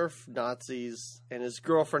surf Nazis and his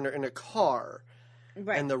girlfriend are in a car.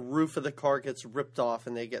 Right. And the roof of the car gets ripped off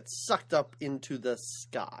and they get sucked up into the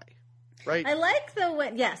sky. Right? I like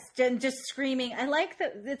just screaming. I like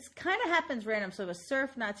that it kind of happens random. So a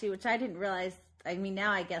surf Nazi, which I didn't realize. I mean,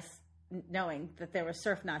 now I guess knowing that there were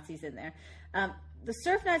surf Nazis in there. The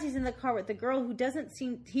surf Nazi's in the car with the girl who doesn't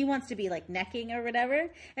seem, he wants to be like necking or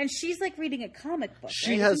whatever, and she's like reading a comic book.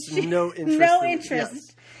 She has no interest. No interest.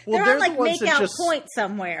 Yes. Well, they're on like make out point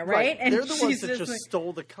somewhere, right? And they're the ones that just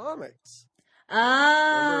stole the comics.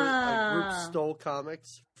 Oh. Remember, a group stole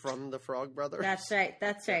comics from the Frog Brothers? That's right.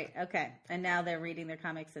 Okay. And now they're reading their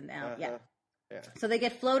comics and now, yeah. So they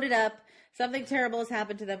get floated up. Something terrible has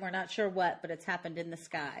happened to them. We're not sure what, but it's happened in the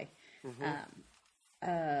sky. So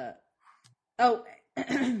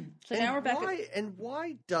now we're back.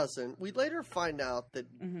 Why doesn't we later find out that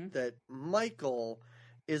that Michael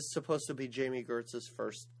is supposed to be Jamie Gertz's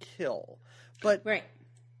first kill, but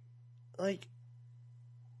like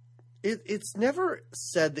it's never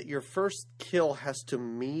said that your first kill has to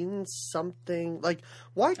mean something. Like,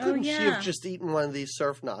 why couldn't she have just eaten one of these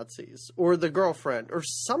surf Nazis or the girlfriend or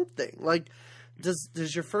something? Like,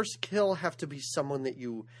 does your first kill have to be someone that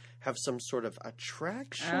you have some sort of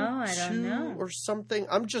attraction to or something?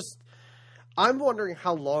 I'm wondering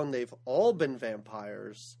how long they've all been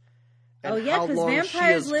vampires and how long she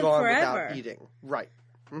has gone without eating. Right.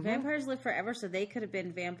 Vampires live forever, so they could have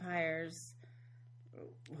been vampires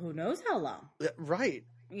who knows how long. Right.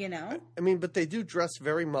 You know? I mean, but they do dress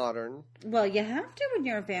very modern. Well, you have to when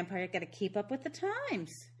you're a vampire. You got to keep up with the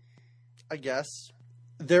times. I guess.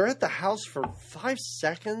 They're at the house for 5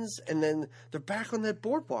 seconds, and then they're back on that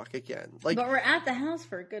boardwalk again. But we're at the house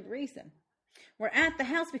for a good reason. We're at the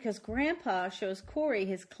house because Grandpa shows Corey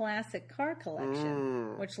his classic car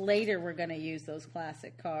collection, which later we're going to use those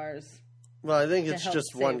classic cars. Well, I think it's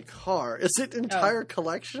just one car. Is it entire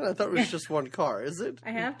collection? I thought it was just one car. Is it? I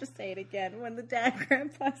have to say it again. When the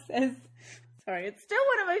Grandpa says, sorry, it's still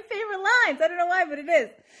one of my favorite lines. I don't know why, but it is.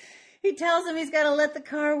 He tells him he's got to let the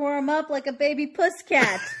car warm up like a baby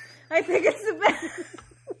pussycat. I think it's the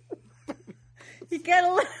best. You got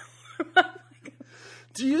to let it warm up.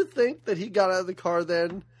 Do you think that he got out of the car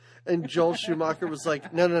then and Joel Schumacher was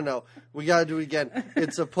like, no, we got to do it again.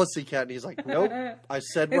 It's a pussycat. And he's like, nope, I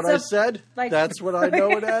said what I said. Like, that's what I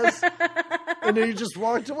know it as. And then he just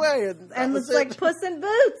walked away. And it's like Puss in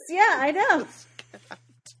Boots. Yeah, I know.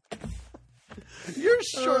 You're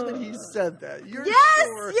sure that he said that? You're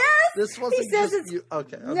sure yes. This wasn't he says just you.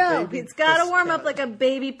 Okay. No, it's got to warm up like a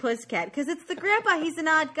baby pussycat because it's the Grandpa. He's an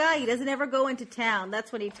odd guy. He doesn't ever go into town.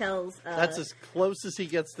 That's what he tells. That's as close as he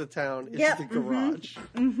gets to town. Is the garage.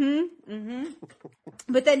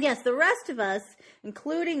 But then, yes, the rest of us,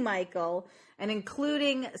 including Michael and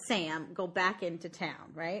including Sam, go back into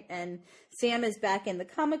town, right? And Sam is back in the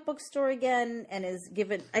comic book store again and is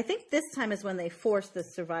given, I think this time is when they force the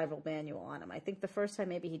survival manual on him. I think the first time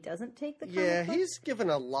maybe he doesn't take the comic book. He's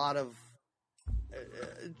given a lot of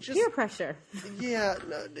just peer pressure. Yeah,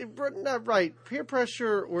 not right. Peer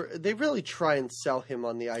pressure, or they really try and sell him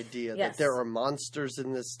on the idea that there are monsters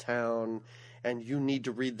in this town. And you need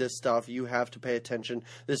to read this stuff. You have to pay attention.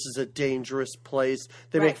 This is a dangerous place.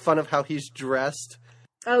 They make fun of how he's dressed.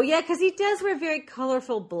 Oh, yeah, because he does wear very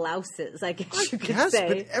colorful blouses, I guess you could say.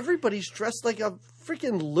 But everybody's dressed like a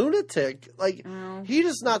freaking lunatic. Like, he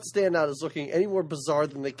does not stand out as looking any more bizarre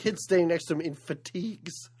than the kid standing next to him in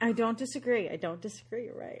fatigues. I don't disagree.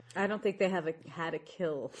 You're right. I don't think they have had a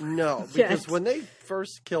kill. No, because when they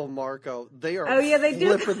first kill Marco, they are they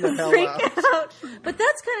do flipping the hell out. But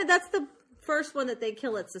that's the first one that they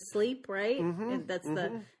kill. It's asleep, right? And that's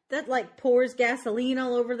that like pours gasoline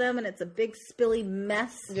all over them, and it's a big spilly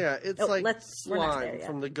mess. Yeah, it's like slime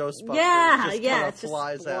from the Ghostbusters. It just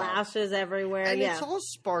splashes everywhere. And it's all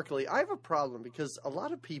sparkly. I have a problem because a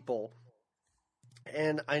lot of people,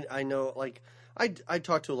 and I know, like, I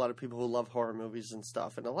talk to a lot of people who love horror movies and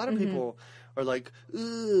stuff, and a lot of people are like,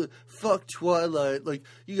 ugh, fuck Twilight, like,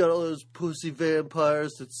 you got all those pussy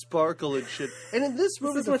vampires that sparkle and shit. And in this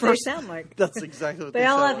movie, this is what they sound like. That's exactly what they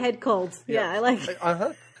all have like. Head colds. Yeah, I like it.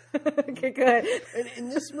 Okay, good. And in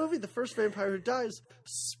this movie, the first vampire who dies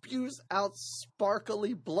spews out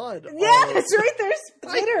sparkly blood. Yeah, that's right. There's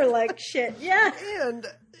splitter like shit. Yeah. And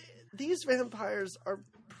these vampires are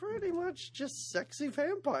pretty much just sexy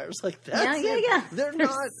vampires. Like that's it. Yeah. They're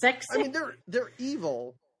not sexy. I mean, they're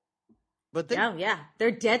evil, but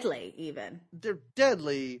they're deadly. Even they're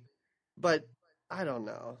deadly. But I don't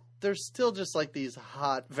know. They're still just like these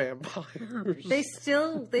hot vampires. they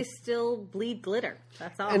still bleed glitter.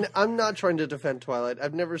 That's all. And I'm not trying to defend Twilight.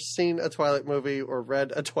 I've never seen a Twilight movie or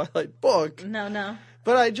read a Twilight book. No.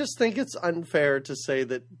 But I just think it's unfair to say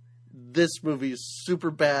that this movie is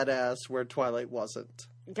super badass where Twilight wasn't.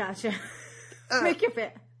 Gotcha. Make your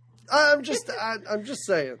fit. I'm just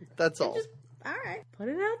saying. That's all. All right, put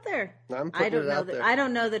it out there. I'm putting it out there. I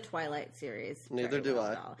don't know the Twilight series. Neither do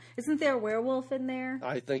I. At all. Isn't there a werewolf in there?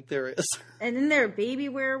 I think there is. And isn't there a baby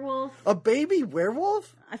werewolf? A baby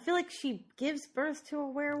werewolf? I feel like she gives birth to a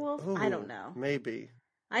werewolf. Ooh, I don't know. Maybe.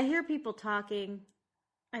 I hear people talking.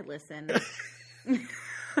 I listen.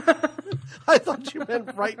 I thought you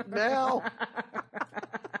meant right now.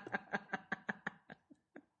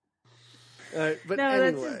 But no,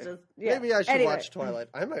 anyway, just, yeah. Maybe I should watch Twilight.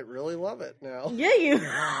 I might really love it now. Yeah, you.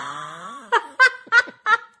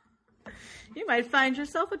 You might find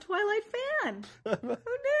yourself a Twilight fan. Who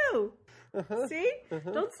knew? See?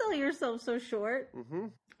 Don't sell yourself so short. Mm-hmm.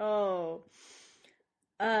 Oh.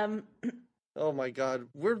 Oh my God,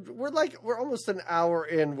 we're almost an hour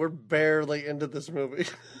in. We're barely into this movie.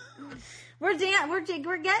 We're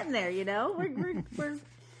getting there. You know, we're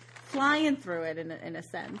flying through it in a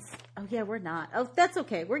sense. Oh yeah, we're not. Oh, that's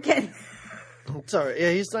okay. We're getting. Sorry,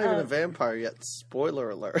 yeah, he's not even a vampire yet. Spoiler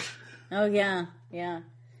alert. Oh yeah.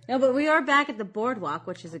 No, but we are back at the boardwalk,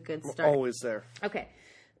 which is a good start. We're always there. Okay.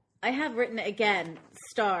 I have written again,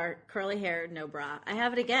 star, curly hair, no bra. I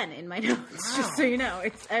have it again in my notes, just so you know.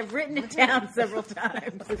 I've written it down several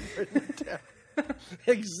times.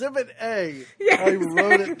 Exhibit A. Yeah, I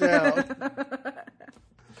wrote it down.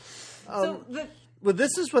 Well,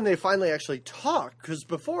 this is when they finally actually talk, because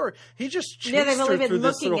before he just chased they've only her been through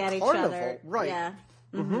this looking little at each carnival. other. Right. Yeah.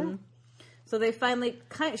 Mm-hmm. So they finally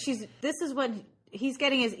this is when he's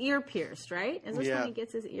getting his ear pierced, right? Is this when he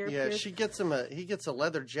gets his ear pierced? Yeah, he gets a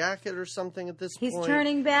leather jacket or something at this point. He's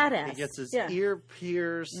turning badass. He gets his ear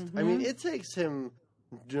pierced. Mm-hmm. I mean, it takes him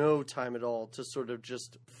no time at all to sort of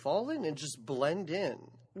just fall in and just blend in.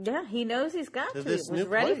 Yeah, he knows he's got to. He was new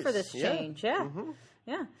ready place. For this change. Yeah. Mm-hmm.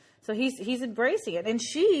 Yeah. So he's embracing it. And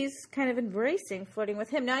she's kind of embracing flirting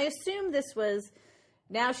with him. Now, I assume this was,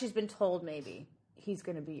 now she's been told maybe he's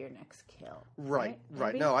going to be your next kill. Right.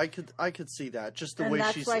 No, I could see that. Just the and way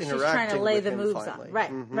that's she's why interacting she's trying to lay with the him moves finally. on.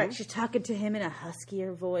 Right, mm-hmm. right. She's talking to him in a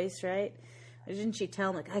huskier voice, right? Didn't she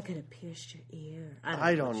tell him, like, I could have pierced your ear?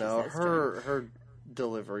 I don't know. Her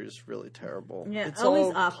delivery is really terrible. Yeah, it's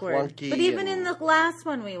always all awkward. Clunky but even in the last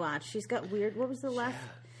one we watched, she's got weird. What was the last?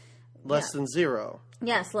 Less than zero.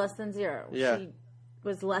 Yes, less than zero. Yeah. She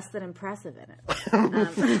was less than impressive in it.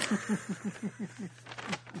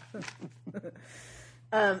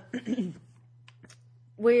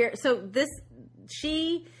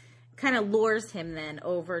 She kind of lures him then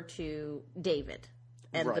over to David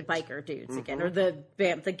and the biker dudes again, or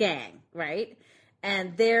the gang, right?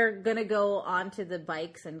 And they're going to go onto the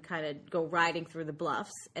bikes and kind of go riding through the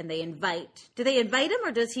bluffs. And do they invite him,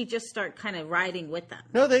 or does he just start kind of riding with them?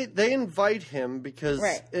 No, they invite him because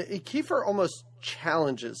Kiefer almost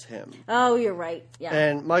challenges him. Oh, you're right. Yeah.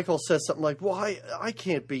 And Michael says something like, well, I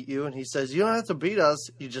can't beat you. And he says, you don't have to beat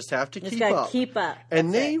us. You just have to keep up. Keep up.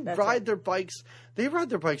 And they ride their bikes. They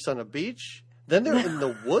ride their bikes on a beach. Then they're in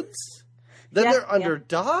the woods. Then they're under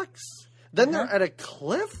docks. Then they're at a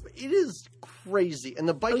cliff. It is crazy. And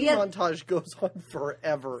the biking montage goes on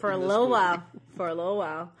forever. For a little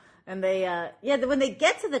while. And they, when they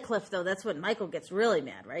get to the cliff, though, that's when Michael gets really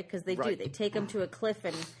mad, right? Because they do. They take him to a cliff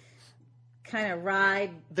and kind of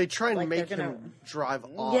ride. They try and make him drive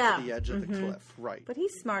off the edge of the cliff, right. But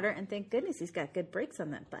he's smarter, and thank goodness he's got good brakes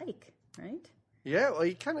on that bike, right? Yeah, well,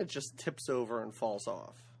 he kind of just tips over and falls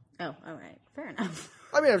off. Oh, all right. Fair enough.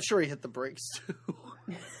 I mean, I'm sure he hit the brakes, too.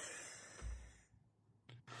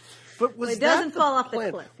 But he doesn't fall off the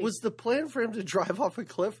cliff. Was the plan for him to drive off a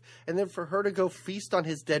cliff and then for her to go feast on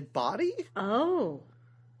his dead body? Oh,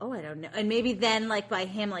 I don't know. And maybe then, like, by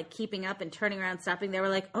him, like, keeping up and turning around, stopping, they were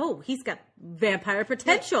like, oh, he's got vampire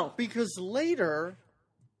potential. Yeah, because later,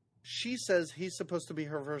 she says he's supposed to be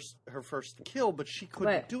her first kill, but she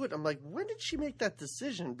couldn't do it. I'm like, when did she make that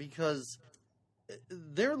decision? Because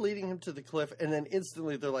they're leading him to the cliff, and then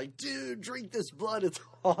instantly they're like, dude, drink this blood. It's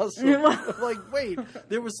awesome. I'm like, wait,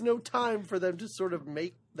 there was no time for them to sort of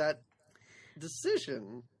make that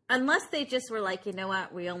decision. Unless they just were like, you know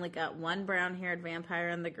what, we only got one brown-haired vampire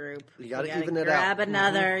in the group. You got to gotta even it out. Grab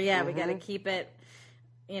another. Yeah, we got to keep it,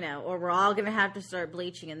 or we're all going to have to start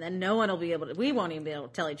bleaching, and then no one will be able to, we won't even be able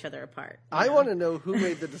to tell each other apart. I want to know who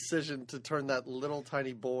made the decision to turn that little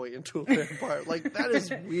tiny boy into a vampire. Like, that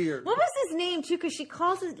is weird. What was his name, too? Because she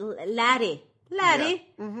calls it Laddie. Laddie.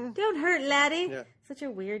 Yeah. Mm-hmm. Don't hurt Laddie. Yeah. Such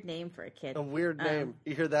a weird name for a kid. A weird name.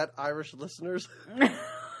 You hear that, Irish listeners?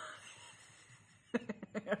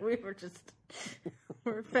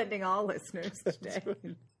 We're offending all listeners today.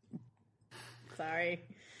 Sorry.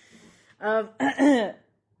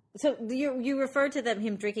 So you referred to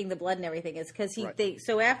him drinking the blood and everything is because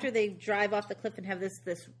so after they drive off the cliff and have this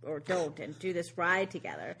or don't and do this ride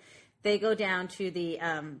together, they go down to the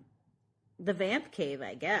vamp cave.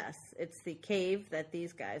 I guess it's the cave that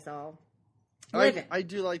these guys all live in. I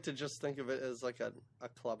do like to just think of it as like a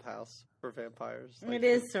clubhouse for vampires. Like, it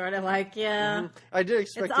is sort of like, yeah. Mm-hmm. I did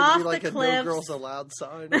expect It's it to off be like the a cliffs. No Girls Allowed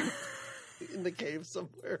sign in the cave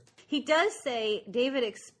somewhere. He does say,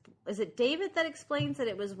 is it David that explains that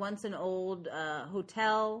it was once an old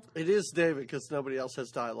hotel? It is David because nobody else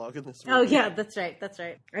has dialogue in this movie. Oh, yeah, that's right.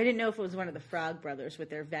 I didn't know if it was one of the Frog Brothers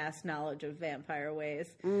with their vast knowledge of vampire ways.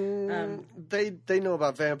 They know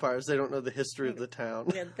about vampires. They don't know the history of the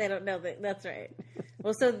town. Yeah, they don't know that. That's right.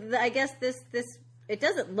 Well, so I guess this it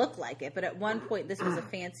doesn't look like it, but at one point this was a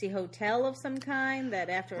fancy hotel of some kind that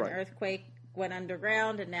after an earthquake went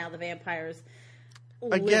underground, and now the vampires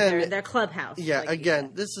live there in their clubhouse. Yeah,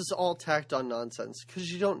 again, this is all tacked on nonsense because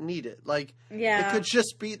you don't need it. Like, yeah. It could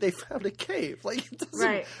just be they found a cave. Like, it doesn't.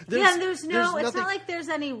 Right. And it's not like there's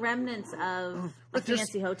any remnants of a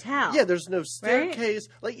fancy hotel. Yeah, there's no staircase.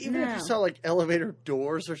 Right? Like, even if you saw like elevator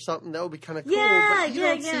doors or something, that would be kind of cool. Yeah, but you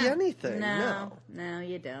don't see anything. No,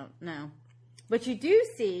 you don't. No. But you do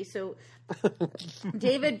see, so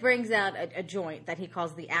David brings out a joint that he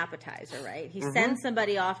calls the appetizer, right? He sends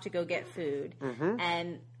somebody off to go get food,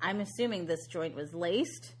 and I'm assuming this joint was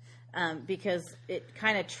laced because it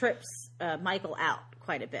kind of trips Michael out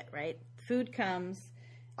quite a bit, right? Food comes.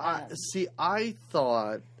 See, I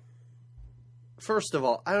thought, first of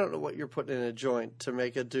all, I don't know what you're putting in a joint to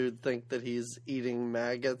make a dude think that he's eating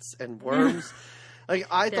maggots and worms. Like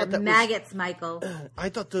They're maggots, Michael. I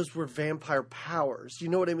thought those were vampire powers. You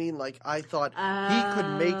know what I mean? Like I thought he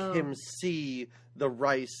could make him see the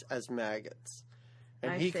rice as maggots,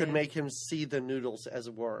 and he could make him see the noodles as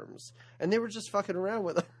worms. And they were just fucking around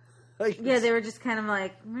with him. Like, they were just kind of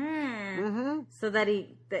like, so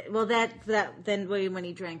that then when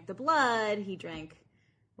he drank the blood, he drank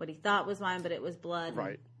what he thought was wine, but it was blood.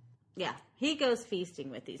 Right. Yeah, he goes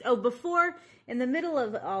feasting with these. Oh, before in the middle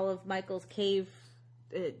of all of Michael's cave.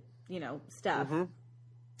 Stuff.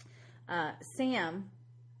 Sam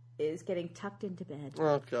is getting tucked into bed.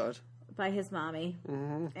 Oh God! By his mommy,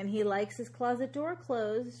 and he likes his closet door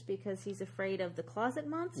closed because he's afraid of the closet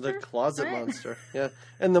monster. The closet monster, yeah.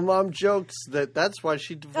 And the mom jokes that's why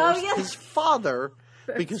she divorced his father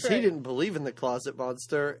because he didn't believe in the closet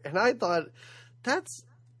monster. And I thought that's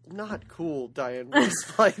not cool, Diane Weiss.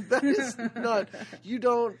 Like, that is not, you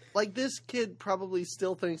don't, like, this kid probably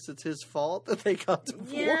still thinks it's his fault that they got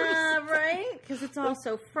divorced. Yeah, right? Because it's all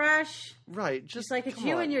so fresh. Right. Just like, it's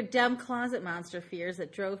you and your dumb closet monster fears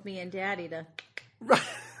that drove me and Daddy to... Right.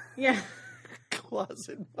 Yeah.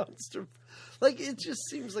 Closet monster. Like, it just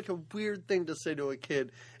seems like a weird thing to say to a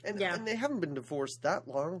kid. And they haven't been divorced that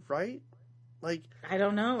long, right? Like... I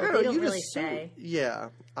don't know. They don't really say. Yeah,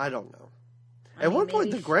 I don't know. At one point,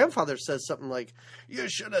 the grandfather says something like, you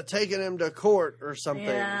should have taken him to court or something.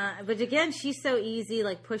 Yeah, but again, she's so easy,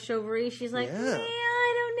 like pushovery. She's like, I don't know,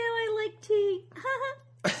 I like tea.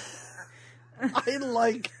 I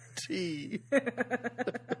like tea.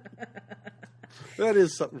 That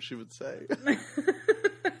is something she would say.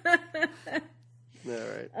 All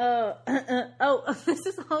right. This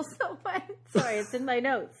is also fun. Sorry, it's in my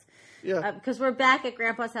notes. Yeah. Because we're back at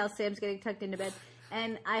Grandpa's house. Sam's getting tucked into bed.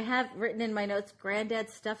 And I have written in my notes, Granddad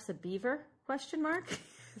stuffs a beaver, ? Is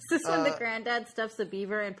this when the granddad stuffs a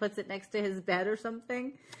beaver and puts it next to his bed or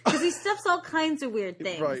something? Because he stuffs all kinds of weird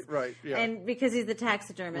things. Right, yeah. And because he's a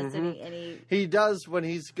taxidermist and he does, when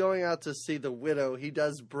he's going out to see the widow, he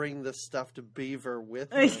does bring the stuffed beaver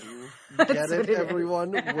with him. Get it,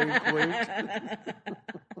 everyone? Wink, wink.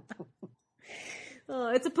 Oh,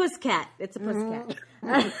 it's a puss cat. It's a puss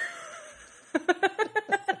cat.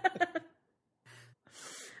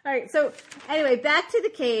 All right, so anyway, back to the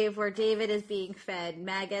cave where David is being fed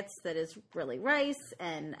maggots that is really rice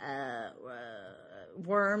and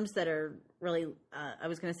worms that are really, I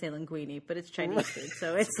was going to say linguine, but it's Chinese food,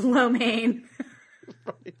 so it's lo mein.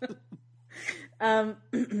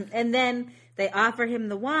 And then they offer him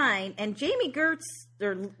the wine, and Jamie Gertz,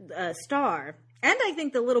 or Star, and I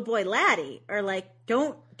think the little boy Laddie are like,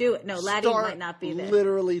 don't do it. No, Laddie Star might not be there.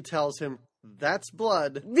 Literally tells him, that's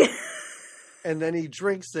blood. And then he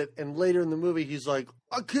drinks it, and later in the movie, he's like,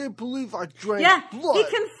 I can't believe I drank blood. He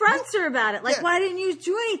confronts her about it. Like, Yeah. why didn't you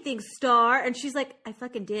do anything, Star? And she's like, I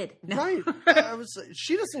fucking did. No. Right.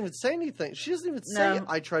 She doesn't even say anything. She doesn't even say, No.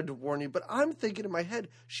 I tried to warn you. But I'm thinking in my head,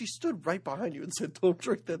 she stood right behind you and said, don't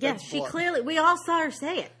drink that. Yeah, That's she blood. clearly, we all saw her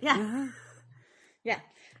say it. Yeah. Mm-hmm. Yeah.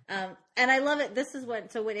 And I love it. This is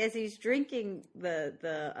what, so when, as he's drinking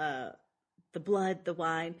the blood, the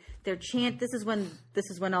wine, they're this is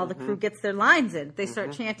when all the crew gets their lines in. They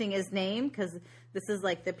start chanting his name because this is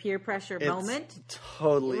like the peer pressure moment.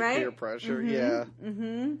 Totally Right? peer pressure. Yeah.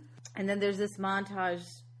 And then there's this montage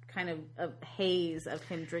kind of haze of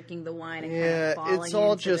him drinking the wine and kind Yeah. of falling It's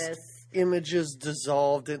all into just this. images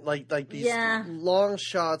dissolved in like these Yeah. long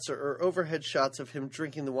shots or overhead shots of him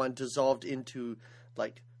drinking the wine dissolved into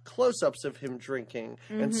like close-ups of him drinking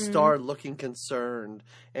and Star looking concerned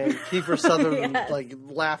and Kiefer Sutherland Yes. like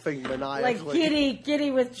laughing maniacally. Like giddy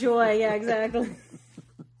with joy. Yeah, exactly.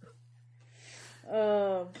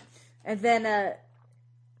 Oh, and then now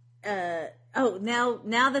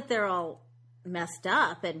that they're all messed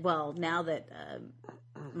up, and well, now that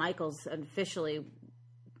Michael's officially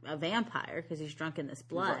a vampire because he's drunk in this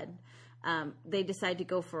blood, they decide to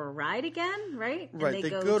go for a ride again, right? Right, And they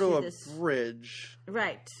go to a this bridge.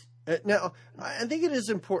 right. Now, I think it is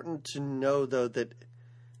important to know, though, that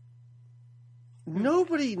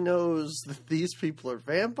nobody knows that these people are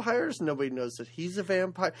vampires. Nobody knows that he's a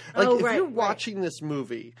vampire. Like, Oh, if right, you're right. watching this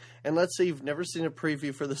movie, and let's say you've never seen a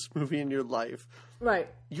preview for this movie in your life, Right.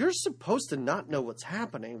 you're supposed to not know what's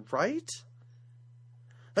happening, right?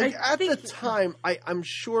 Like, I at the think- time, I'm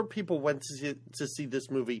sure people went to see this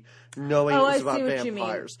movie knowing Oh, it was I see about what you mean.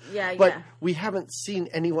 vampires. Yeah, But yeah. we haven't seen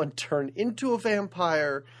anyone turn into a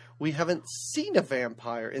vampire. We haven't seen a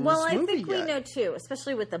vampire in Well, this I movie think yet. we know too,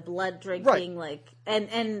 especially with the blood drinking, like,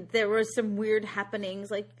 and there were some weird happenings,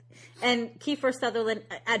 like, and Kiefer Sutherland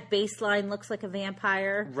at baseline looks like a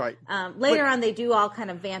vampire, Right. Later But- on, they do all kind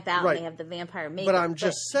of vamp out, Right. and they have the vampire makeup. But I'm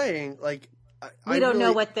just saying, like, we don't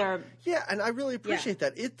know what they're. Yeah, and I really appreciate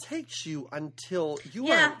that. It takes you until you are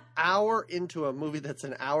Yeah. an hour into a movie that's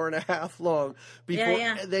an hour and a half long before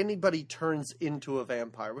Yeah. anybody turns into a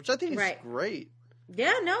vampire, which I think is Right. great.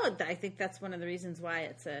 Yeah, no, I think that's one of the reasons why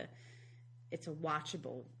it's a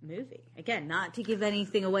watchable movie. Again, not to give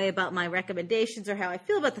anything away about my recommendations or how I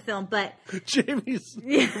feel about the film, but Jamie's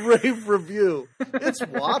rave review. It's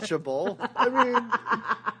watchable. I mean,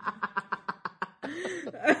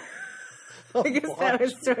 I guess that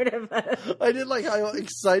was sort of a. I did like how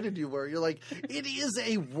excited you were. You're like, it is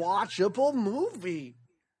a watchable movie.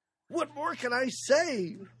 What more can I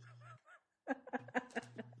say?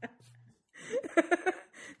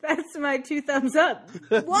 That's my 2 thumbs up.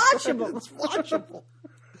 Watchable. It's watchable.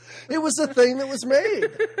 It was a thing that was made.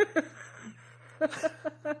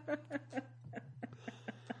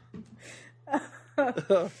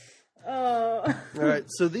 Oh. All right,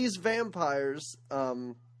 so these vampires,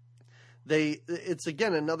 it's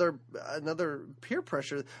again another peer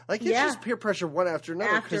pressure. Like, it's Yeah. just peer pressure one after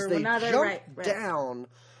another because After they another, jump right. down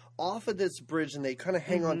off of this bridge and they kind of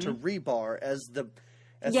hang on to rebar as the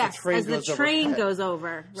Yes, train as the goes train overhead. goes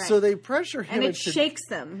over. Right. So they pressure him and it into shakes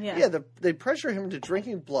them. Yeah. yeah, they pressure him into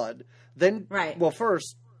drinking blood. Then, Right. well,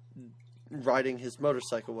 first riding his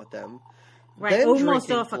motorcycle with them, right. then Almost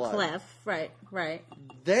drinking off blood. a cliff. Right. Right.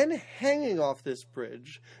 then hanging off this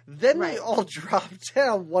bridge. Then they Right. all drop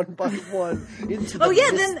down one by one into the Oh,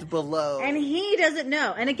 yeah, mist then- below. And he doesn't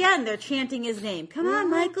know. And again, they're chanting his name. Come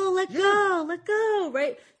on, Michael, let go.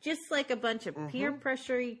 Right? Just like a bunch of peer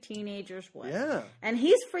pressure teenagers would. Yeah. And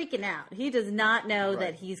he's freaking out. He does not know Right.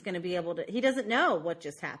 that he's going to be able to. He doesn't know what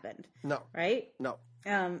just happened. No, Right? no.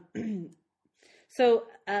 So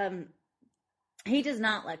he does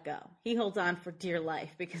not let go. He holds on for dear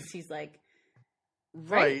life because he's like,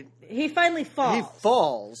 Right. He finally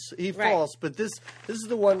falls. He Right. falls. But this is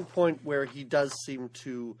the one point where he does seem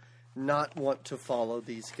to not want to follow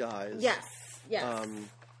these guys. Yes.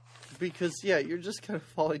 Because, yeah, you're just kind of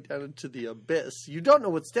falling down into the abyss. You don't know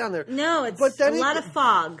what's down there. No, it's But then a lot of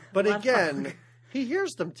fog. But A lot of again, fog. he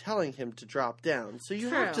hears them telling him to drop down. So you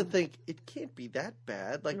have to True. think it can't be that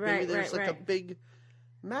bad. Like, Right, maybe there's right, like a right. big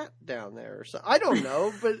mat down there or something. I don't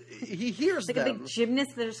know, but he hears like them. a big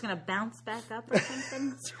gymnast that are just going to bounce back up or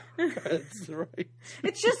something. That's right.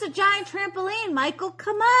 It's just a giant trampoline, Michael.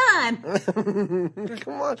 Come on.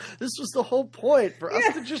 Come on. This was the whole point, for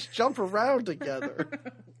us to just jump around together.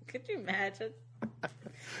 Could you imagine?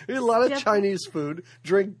 Eat a lot of Chinese food,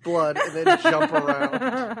 drink blood, and then jump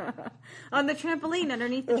around. On the trampoline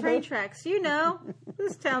underneath the train tracks. You know,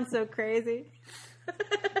 this town's so crazy.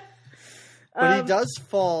 But he does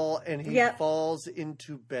fall, and he Yep. falls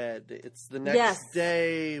into bed. It's the next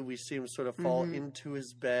day. We see him sort of fall into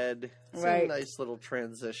his bed. It's a nice little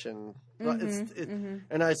transition. But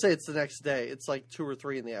and I say it's the next day. It's like 2 or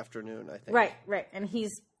 3 in the afternoon, I think. Right. And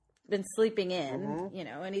he's been sleeping in, you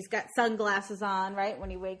know, and he's got sunglasses on, right, when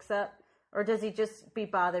he wakes up. Or does he just be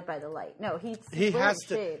bothered by the light? No, he has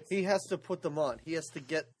to. shades. He has to put them on. He has to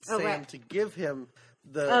get Sam right. to give him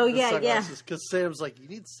the yeah. sunglasses because Sam's like, "You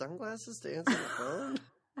need sunglasses to answer the phone."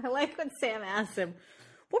 I like when Sam asks him,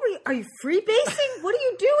 "What were you? Are you freebasing? What are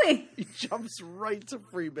you doing?" He jumps right to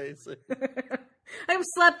freebasing. I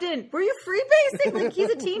slept in. Were you freebasing? Like, he's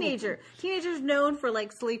a teenager. Teenagers known for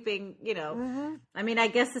like sleeping. You know. I mean, I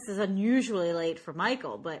guess this is unusually late for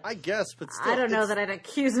Michael, but I guess, but still, I don't know that I'd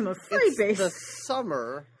accuse him of freebasing. It's the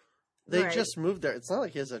summer. They Right. just moved there. It's not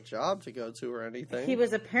like he has a job to go to or anything. He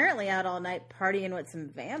was apparently out all night partying with some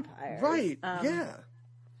vampires. Right. Yeah.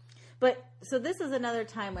 But so this is another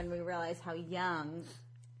time when we realize how young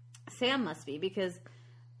Sam must be, because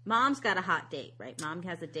Mom's got a hot date, right? Mom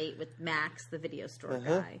has a date with Max, the video store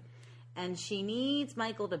guy. And she needs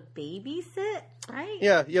Michael to babysit, right?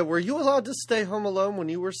 Yeah. Were you allowed to stay home alone when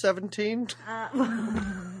you were 17?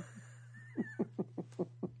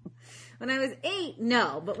 When I was 8,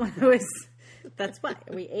 no. But when I was, that's why.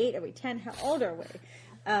 Are we 8? Are we 10? How old are we?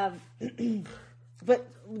 But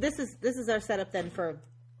this is our setup then for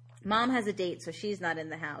Mom has a date, so she's not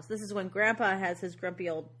in the house. This is when Grandpa has his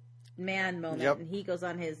grumpy old man moment, and he goes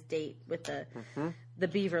on his date with the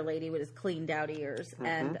beaver lady with his cleaned out ears.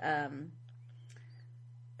 And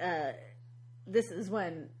this is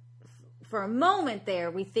when, for a moment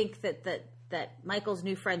there, we think that Michael's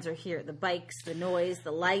new friends are here. The bikes, the noise,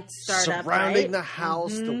 the lights start up, surrounding right? the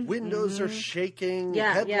house. The windows are shaking.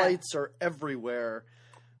 Yeah, Headlights are everywhere.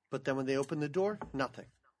 But then when they open the door, nothing.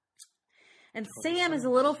 And Sam is a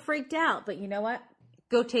little freaked out, but you know what?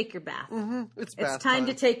 Go take your bath. It's bath It's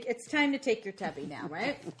time to take your tubby now,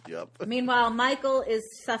 right? Yep. Meanwhile, Michael is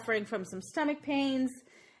suffering from some stomach pains,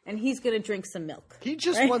 and he's going to drink some milk. He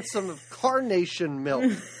just wants some carnation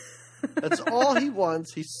milk. That's all he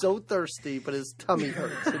wants. He's so thirsty, but his tummy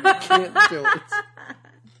hurts, and he can't do it.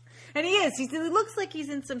 And he is. He looks like he's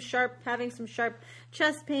in having some sharp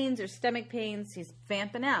chest pains or stomach pains. He's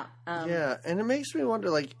vamping out. Yeah, and it makes me wonder,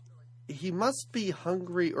 like, he must be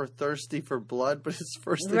hungry or thirsty for blood, but his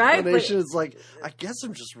first inclination is like, I guess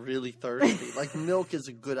I'm just really thirsty. Like, milk is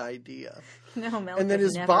a good idea. No, milk. And then is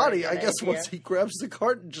his never body, a I good guess, idea. once he grabs the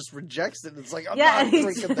carton, just rejects it. It's like, I'm Yeah, not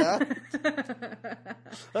drinking that.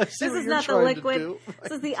 I see This what is you're not the trying liquid. to do.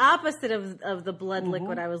 This is the opposite of the blood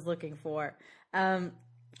liquid I was looking for.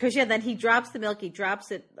 Because then he drops the milk, he drops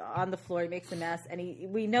it on the floor, he makes a mess, and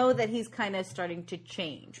we know that he's kind of starting to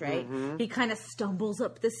change, right? He kind of stumbles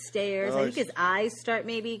up the stairs. I think his eyes start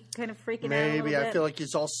maybe kind of freaking out a little bit. I feel like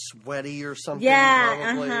he's all sweaty or something.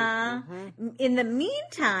 Yeah, probably. In the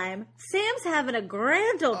meantime, Sam's having a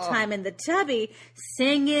grand old time in the tubby,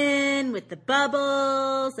 singing with the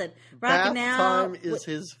bubbles and rocking Bath out. time is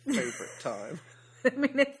his favorite time. I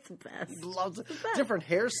mean, it's the best. He loves it. Different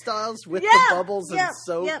hairstyles with Yeah, the bubbles and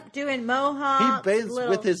soap. Yep, doing mohawks. He bathes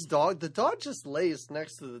little... with his dog. The dog just lays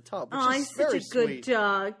next to the tub, which Oh, is he's very such a good sweet.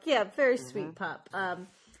 dog. Yeah, very sweet pup.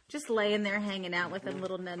 Just laying there hanging out with him,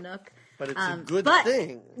 little Nanook. But it's a good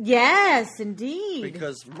thing. Yes, indeed.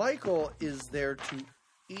 Because Michael is there to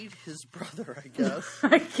eat his brother, I guess.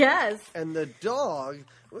 I guess. And the dog,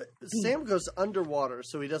 Sam goes underwater,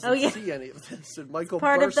 so he doesn't see any of this. And Michael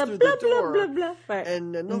bursts through blah, the door, blah, blah, blah. Right.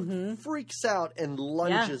 and Nanook freaks out and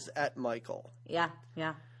lunges at Michael. Yeah.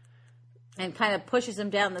 And kind of pushes him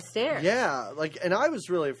down the stairs. Yeah, and I was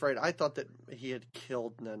really afraid. I thought that he had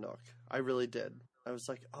killed Nanook. I really did. I was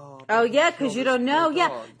like, oh yeah, because you don't know.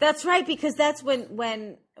 Yeah, that's right. Because that's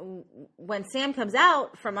when Sam comes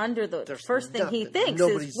out from under the first thing he thinks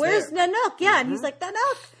is, "Where's Nanook?" Yeah, and he's like,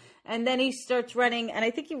 "Nanook," and then he starts running, and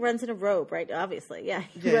I think he runs in a robe, right? Obviously, yeah.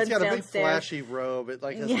 He runs he's got downstairs. a big flashy robe. It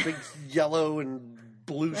has big yellow and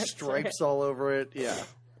blue stripes all over it. Yeah.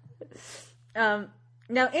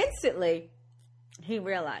 Now instantly, he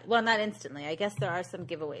realized. Well, not instantly. I guess there are some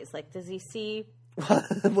giveaways. Like, does he see?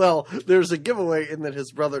 Well, there's a giveaway in that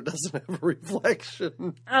his brother doesn't have a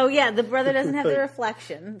reflection. Oh yeah, the brother doesn't have the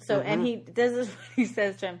reflection. So, and he does this. He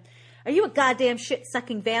says to him, "Are you a goddamn shit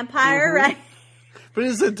sucking vampire?" Right? But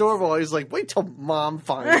it's adorable. He's like, "Wait till Mom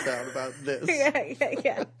finds out about this."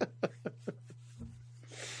 yeah.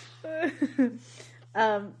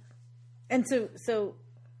 And so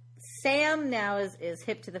Sam now is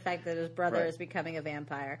hip to the fact that his brother Right. is becoming a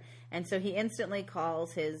vampire, and so he instantly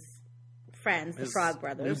calls his friends, the Frog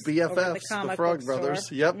Brothers, new over at BFFs, the comic Frog book Brothers.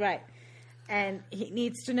 store. Yep. Right. And he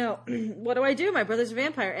needs to know, what do I do? My brother's a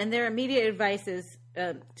vampire. And their immediate advice is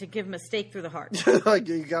to give him a stake through the heart. Like,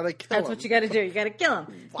 you gotta kill him. That's what you got to do. You got to kill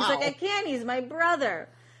him. Wow. He's like, I can't. He's my brother.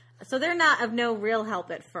 So they're not of no real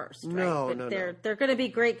help at first, right? No, but no. They're going to be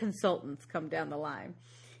great consultants come down the line.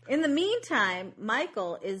 In the meantime,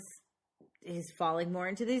 Michael he's falling more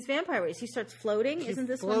into these vampire ways. He starts floating. Isn't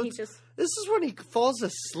this when he just... This is when he falls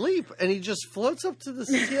asleep and he just floats up to the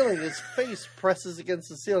ceiling. His face presses against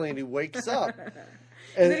the ceiling and he wakes up.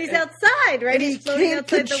 And then he's outside, right? and He's he floating can't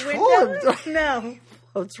outside the control window. him. No.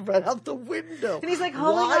 Floats right out the window. And he's like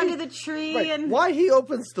holding onto the tree. Right. And Why he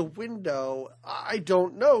opens the window, I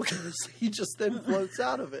don't know, because he just then floats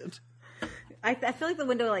out of it. I feel like the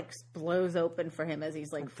window like blows open for him as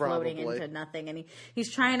he's like floating Probably. into nothing, and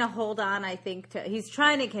he's trying to hold on. I think he's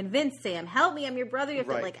trying to convince Sam, "Help me, I'm your brother." You have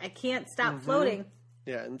to, Right. like, I can't stop floating.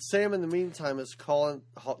 Yeah, and Sam in the meantime is called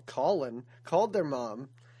their mom,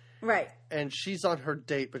 Right. and she's on her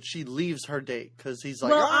date, but she leaves her date because he's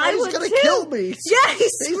like, Well, I he's would gonna too. kill me. Yeah,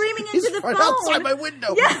 he's screaming he's into the right phone. outside my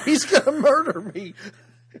window. Yeah. He's gonna murder me.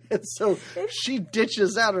 And so she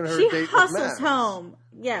ditches out on her She date with hustles Max. home.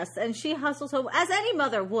 Yes, and she hustles home as any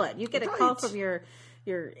mother would. You get a call Right. from your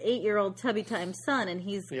 8-year-old tubby time son, and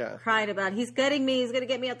he's Yeah. crying about he's getting me. He's going to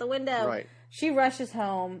get me out the window. Right. She rushes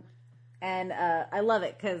home, and I love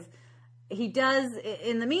it because he does.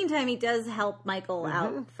 In the meantime, he does help Michael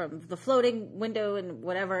out from the floating window and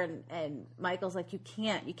whatever. And Michael's like, you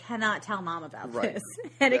cannot tell mom about Right. this.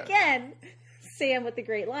 And Yeah. again, Sam with the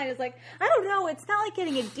great line is like, I don't know. It's not like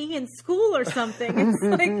getting a D in school or something. It's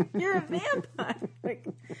like you're a vampire. Like,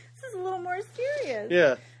 this is a little more serious.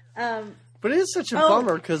 Yeah. But it is such a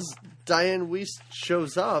bummer because Diane Weiss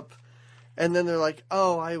shows up, and then they're like,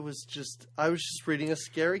 "Oh, I was just reading a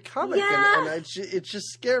scary comic, Yeah. and it just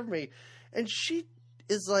scared me." And she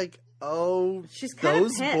is like, "Oh, She's kind of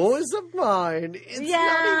those pissed. boys of mine." It's Yeah.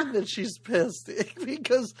 not even that she's pissed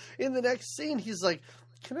because in the next scene he's like,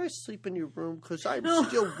 "Can I sleep in your room? Because I'm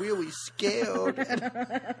still really scared."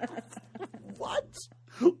 What?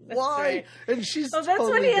 Why? right. And she's Oh, that's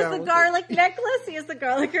totally when he has down the with it. garlic necklace. He has the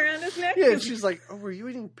garlic around his neck. Yeah, and she's like, "Oh, were you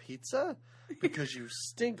eating pizza? Because you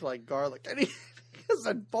stink like garlic." And he has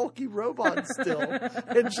that bulky robot still,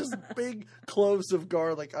 and just big cloves of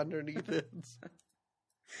garlic underneath it.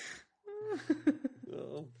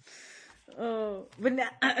 Oh. Oh, but now,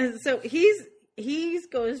 so he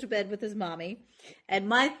goes to bed with his mommy, and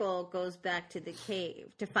Michael goes back to the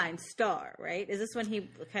cave to find Star. Right? Is this when he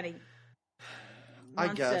kind of? I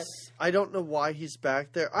guess. I don't know why he's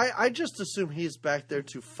back there. I just assume he's back there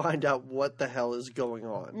to find out what the hell is going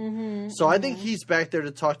on. So I think he's back there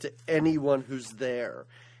to talk to anyone who's there.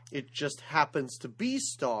 It just happens to be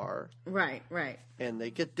Star. Right. And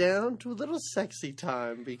they get down to a little sexy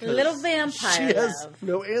time because Little vampire she has love.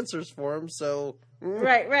 no answers for him. So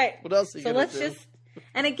Right. what else are you So gonna let's do? just.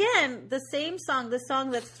 And again, the same song, the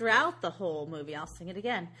song that's throughout the whole movie. I'll sing it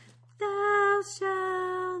again. Thou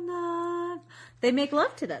shalt not. They make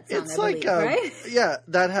love to that song. It's I like, believe, right? yeah,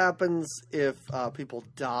 that happens if people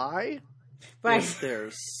die, Right. if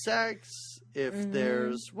there's sex, if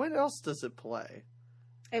there's... When else does it play?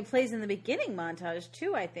 It plays in the beginning montage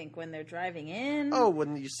too. I think when they're driving in. Oh,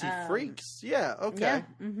 when you see freaks. Yeah, okay.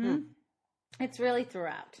 Yeah. It's really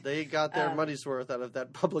throughout. They got their money's worth out of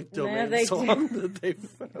that public domain they song that they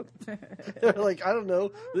found. They're like, I don't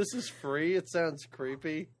know, this is free, it sounds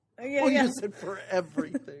creepy. Yeah, We'll yeah. use it for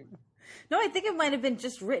everything. No, I think it might have been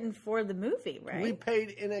just written for the movie, right? We paid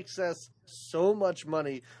in excess so much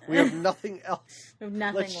money. We have nothing else. We have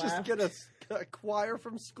nothing Let's left. just get a choir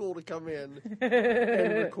from school to come in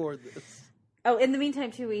and record this. Oh, in the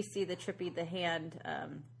meantime, too, we see the hand,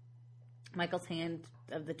 Michael's hand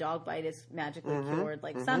of the dog bite is magically cured.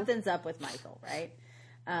 Like, something's up with Michael, right?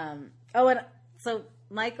 And so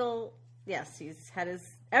Michael, yes, he's had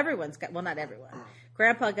everyone's got, well, not everyone.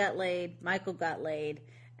 Grandpa got laid, Michael got laid,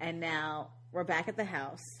 and now we're back at the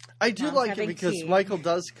house. I do Mom's like it having because tea. Michael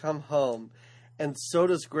does come home, and so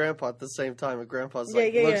does Grandpa at the same time. And Grandpa's Yeah,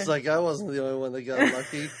 like, yeah, looks yeah. like I wasn't the only one that got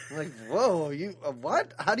lucky. I'm like, whoa, you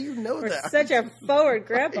what? How do you know We're that? such a forward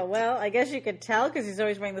grandpa. Well, I guess you could tell because he's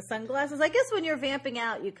always wearing the sunglasses. I guess when you're vamping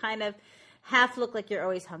out, you kind of half look like you're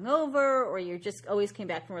always hungover, or you're just always came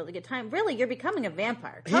back from a really good time. Really, you're becoming a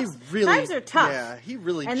vampire. Times are tough. Yeah, he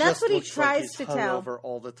really. And just that's what he looks like tries he's to tell. hungover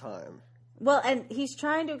all the time. Well, and he's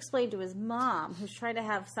trying to explain to his mom, who's trying to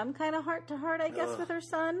have some kind of heart-to-heart, I guess, with her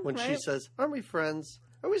son. When she right? says, "Aren't we friends?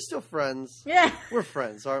 Are we still friends? Yeah. We're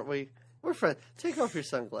friends, aren't we?" We're friends. Take off your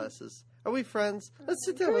sunglasses. Are we friends? Let's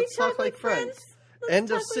sit down. Can we Let's talk like friends.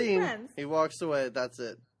 End of talk like scene. friends. He walks away. That's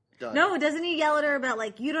it. Done. No, doesn't he yell at her about,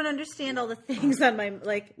 like, you don't understand all the things on my,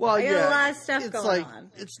 like, Well, I got yeah. a lot of stuff It's going like,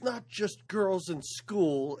 on. it's not just girls in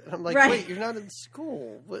school. And I'm like, Right. wait, you're not in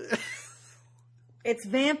school. It's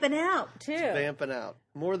vamping out, too. Vamping out.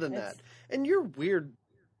 More than that. And your weird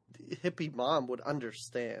hippie mom would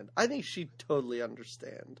understand. I think she'd totally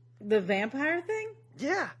understand. The vampire thing?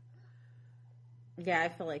 Yeah. Yeah, I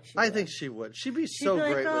feel like she I would. think she would. She'd be She'd so be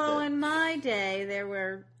like, great oh, with it. in my day, there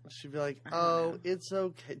were... She'd be like, oh, it's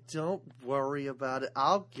okay. Don't worry about it.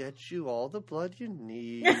 I'll get you all the blood you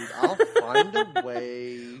need. I'll find a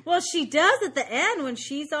way. Well, she does at the end when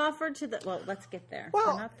she's offered to the... Well, let's get there.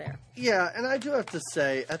 Well, We're not there. Yeah, and I do have to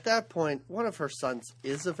say, at that point, one of her sons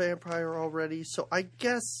is a vampire already. So I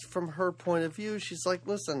guess from her point of view, she's like,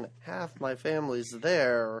 listen, half my family's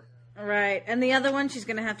there. Right. And the other one she's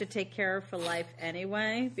going to have to take care of for life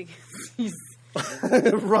anyway because he's...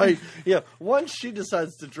 Right. Yeah. Once she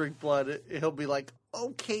decides to drink blood, he'll be like,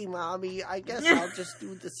 okay, mommy, I guess I'll just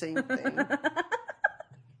do the same thing.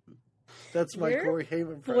 That's my Your Corey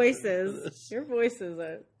Haim voices. Your voices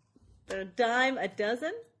are... They're a dime a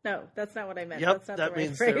dozen? No, that's not what I meant. Yep, That's not that the right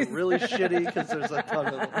means phrase. they're really shitty because there's a ton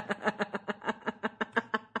of them.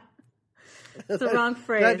 It's the wrong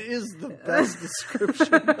phrase. That is the best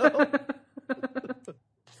description, though.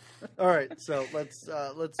 All right, so let's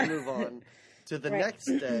move on to the next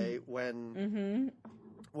day when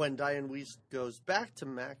Diane Wiest goes back to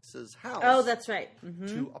Max's house. Oh, that's right.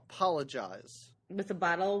 To apologize. With a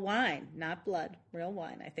bottle of wine, not blood, real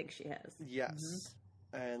wine. I think she has. Yes,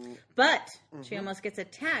 and But she almost gets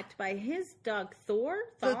attacked by his dog Thor.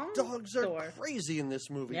 the Thong? dogs are Thor. crazy in this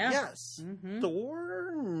movie. Yeah. Yes,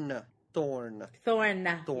 Thorn. Thorn.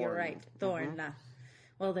 You're right. Thorn.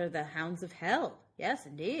 Well, they're the hounds of hell. Yes,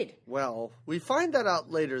 indeed. Well, we find that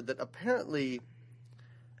out later that apparently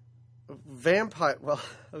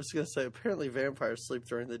apparently vampires sleep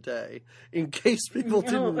during the day, in case people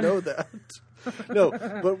didn't know that. No,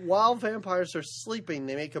 but while vampires are sleeping,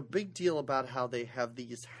 they make a big deal about how they have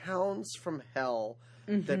these hounds from hell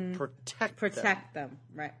that protect them.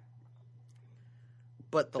 Right.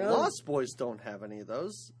 But the Lost Boys don't have any of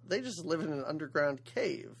those. They just live in an underground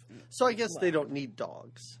cave. So I guess they don't need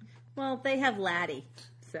dogs. Well, they have Laddie,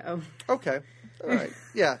 so... Okay. All right.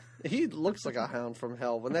 Yeah. He looks like a hound from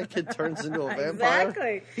hell. When that kid turns into a vampire.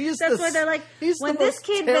 Exactly. That's why they're like, when this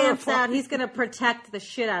kid vamps out, he's going to protect the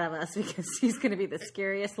shit out of us because he's going to be the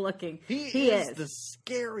scariest looking. He is the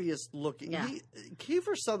scariest looking. Yeah.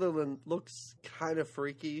 Kiefer Sutherland looks kind of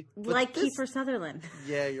freaky. Like Kiefer Sutherland.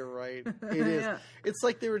 Yeah, you're right. It is. Yeah. It's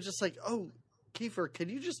like they were just like, oh, Kiefer, can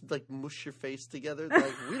you just like mush your face together?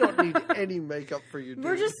 Like, we don't need any makeup for you. Dude.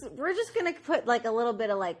 We're just gonna put like a little bit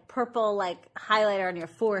of like purple like highlighter on your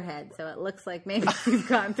forehead, so it looks like maybe you've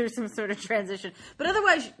gone through some sort of transition. But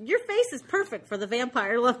otherwise, your face is perfect for the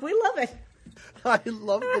vampire look. We love it. I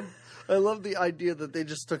love the idea that they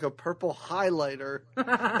just took a purple highlighter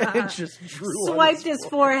and just swiped his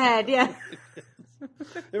forehead. Yeah.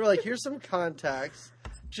 They were like, "Here's some contacts.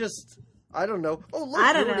 Just I don't know. Oh,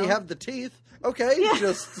 look, you already have the teeth. Okay,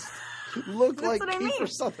 just look like Kiefer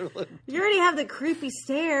Sutherland. You already have the creepy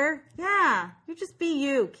stare. Yeah, you just be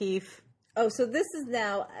you, Keith. Oh, so this is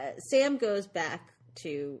now Sam goes back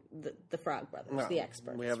to the Frog Brothers, the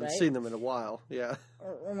experts. We haven't seen them in a while. Yeah,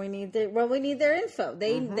 we need their info.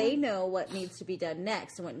 They know what needs to be done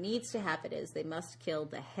next, and what needs to happen is they must kill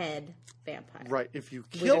the head vampire. Right. If you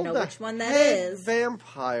kill we don't know the which one that head is.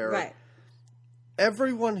 vampire, right?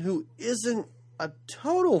 Everyone who isn't a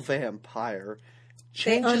total vampire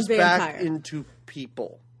changes back into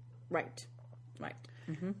people. Right.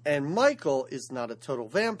 Mm-hmm. And Michael is not a total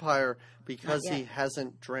vampire because he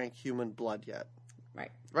hasn't drank human blood yet.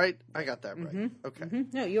 Right? I got that right. Mm-hmm. Okay. Mm-hmm.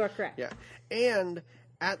 No, you are correct. Yeah. And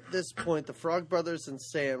at this point, the Frog Brothers and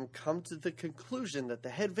Sam come to the conclusion that the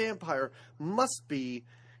head vampire must be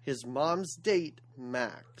his mom's date,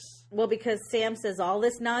 Max. Well, because Sam says all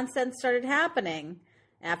this nonsense started happening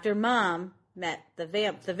after Mom met the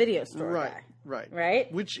video store guy.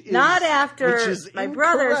 Right? Which is not after my incorrect.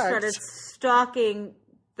 brother started stalking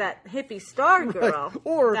that hippie star girl. Right.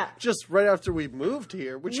 Or just right after we moved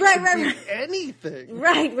here, which could be anything.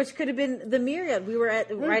 Right, which could have been the myriad. We were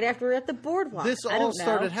right after we were at the boardwalk. This all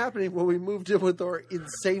started happening when we moved in with our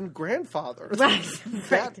insane grandfather. Right.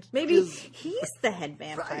 Maybe he's the head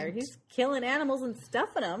vampire. Right. He's killing animals and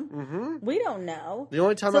stuffing them. Mm-hmm. We don't know. The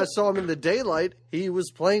only time I saw him in the daylight, he was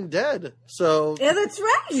playing dead. So yeah, that's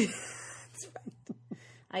right.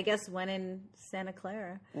 I guess when in Santa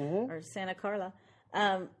Clara or Santa Carla.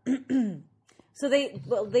 So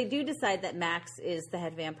they do decide that Max is the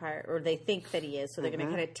head vampire, or they think that he is. So they're going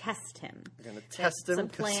to kind of test him. They're going to test him. Some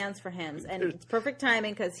plans for him, and it's perfect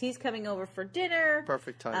timing because he's coming over for dinner.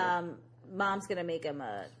 Perfect timing. Mom's going to make him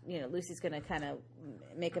Lucy's going to kind of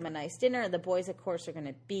make him a nice dinner. The boys, of course, are going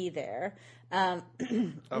to be there.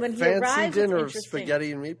 When he arrives, dinner of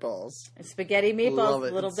spaghetti and meatballs. Spaghetti meatballs,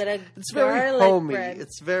 a little bit of it's garlic very homey. bread.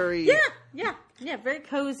 It's very yeah, very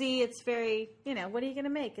cozy. It's very what are you going to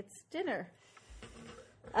make? It's dinner.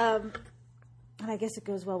 And I guess it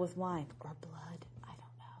goes well with wine or blood. I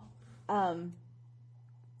don't know.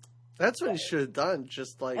 That's what he should have done.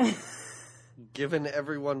 Just like given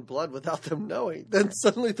everyone blood without them knowing. Then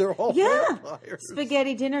suddenly they're all vampires.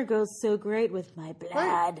 Spaghetti dinner goes so great with my blood.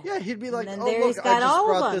 Right. Yeah, he'd be like, and oh, there look, he's got I just all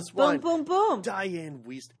brought of them. this wine. Boom, boom, boom. Diane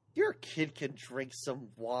Wiest, your kid can drink some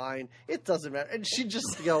wine. It doesn't matter. And she'd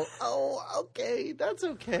just go, oh, okay, that's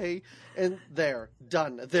okay. And there,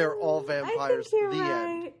 done. They're all vampires. I think you're the right.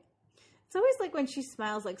 end. It's always like when she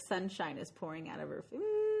smiles like sunshine is pouring out of her face.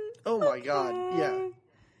 Oh, my God. Yeah.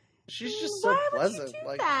 She's just so Why pleasant. Would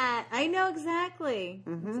you do that? I know exactly.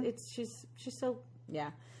 Mm-hmm. She's so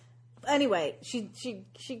Anyway, she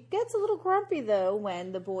gets a little grumpy though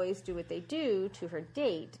when the boys do what they do to her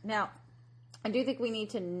date. Now, I do think we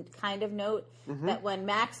need to kind of note that when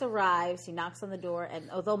Max arrives, he knocks on the door, and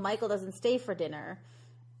although Michael doesn't stay for dinner,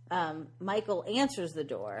 Michael answers the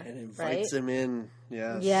door and invites him in.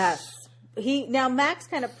 Yes. Yes. Now Max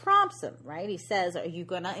kind of prompts him, right? He says, "Are you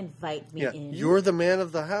going to invite me in? You're the man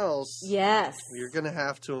of the house. Yes. You're going to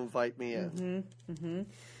have to invite me in." Mm-hmm. Mm-hmm.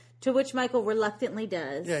 To which Michael reluctantly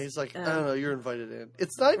does. Yeah, he's like, I don't know, you're invited in.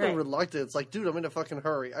 It's not even reluctant. It's like, dude, I'm in a fucking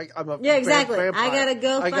hurry. I'm a exactly. vampire. I gotta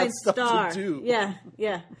go find got Star. stuff to do.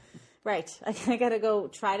 Yeah. Right. I gotta go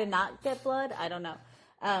try to not get blood. I don't know.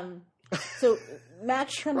 So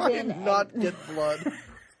Max comes in and not get blood.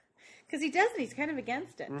 Because he doesn't. He's kind of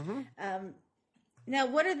against it. Mm-hmm. Now,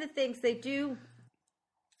 what are the things they do?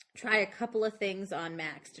 Try a couple of things on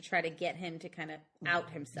Max to try to get him to kind of out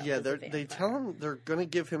himself. Yeah, they tell him they're going to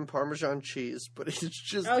give him Parmesan cheese, but it's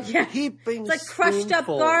just heaping it's like crushed up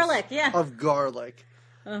garlic. Yeah, of garlic.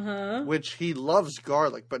 Which he loves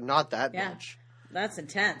garlic, but not that much. That's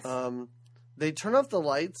intense. They turn off the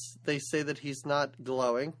lights. They say that he's not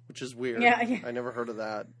glowing, which is weird. Yeah. I never heard of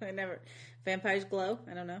that. Vampires glow?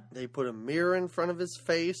 I don't know. They put a mirror in front of his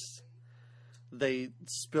face. They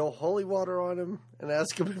spill holy water on him and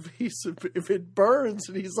ask him if it burns,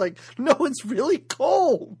 and he's like, "No, it's really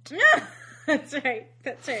cold." Yeah, that's right.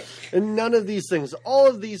 And none of these things, all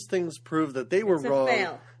of these things, prove that they were wrong.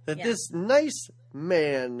 Fail. That this nice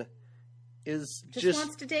man is just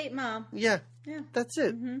wants to date mom. Yeah, that's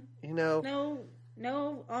it. Mm-hmm. You know,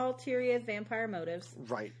 no ulterior vampire motives.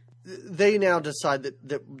 Right. They now decide that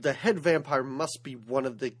the head vampire must be one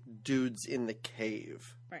of the dudes in the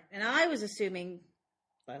cave. Right. And I was assuming,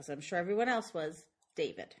 as I'm sure everyone else was,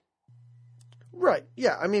 David. Right.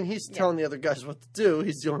 Yeah. I mean, he's telling the other guys what to do.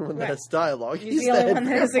 He's the only one that has dialogue. He's the only one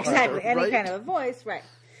that has exactly any kind of a voice. Right.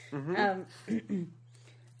 Mm-hmm.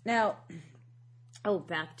 Now,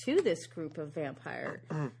 back to this group of vampire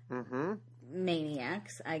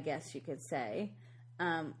maniacs, I guess you could say.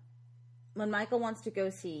 When Michael wants to go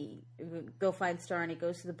find Star, and he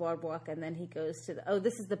goes to the boardwalk, and then he goes to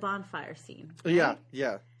this is the bonfire scene. Right?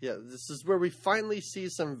 Yeah. This is where we finally see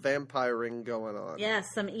some vampiring going on. Yeah,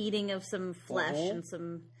 some eating of some flesh and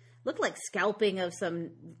some look like scalping of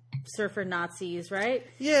some surfer Nazis, right?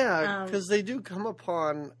 Yeah, because they do come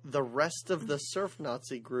upon the rest of the surf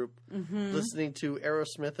Nazi group listening to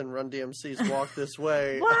Aerosmith and Run DMC's "Walk This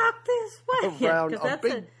Way." Walk this way around a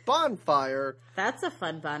big bonfire. That's a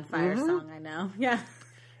fun bonfire song, I know. Yeah,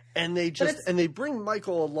 and they bring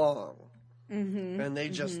Michael along, and they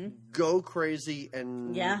just go crazy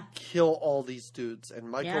and kill all these dudes.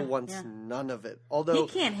 And Michael wants none of it. Although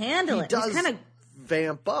he can't handle it. He's kind of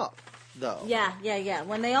vamp up. Though. Yeah.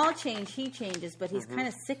 When they all change, he changes, but he's kind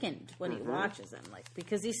of sickened when he watches them,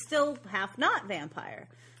 because he's still half not vampire,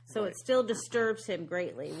 so it still disturbs him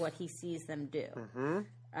greatly what he sees them do.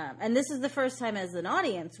 And this is the first time, as an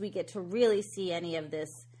audience, we get to really see any of this,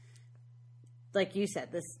 like you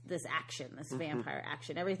said, this action, this vampire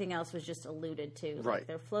action. Everything else was just alluded to. Right. Like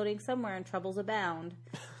they're floating somewhere and troubles abound,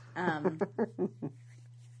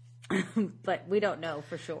 but we don't know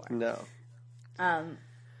for sure. No.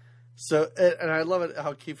 So, and I love it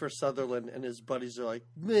how Kiefer Sutherland and his buddies are like,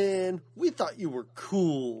 "Man, we thought you were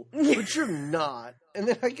cool, but you're not." And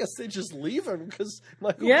then I guess they just leave him because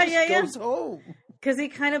Michael goes home. Because he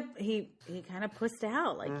kind of pussed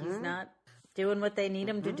out, like he's not doing what they need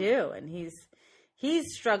him to do, and he's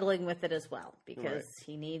struggling with it as well because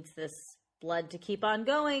he needs this blood to keep on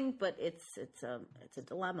going, but it's a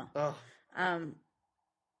dilemma. Oh.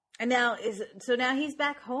 And now now he's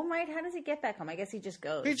back home, right? How does he get back home? I guess he just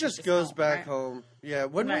goes. He just goes home, back right? home. Yeah,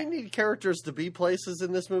 when Right. we need characters to be places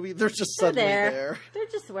in this movie, they're just They're suddenly there. there.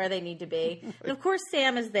 They're just where they need to be. And of course,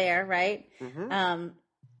 Sam is there, right? Mm-hmm.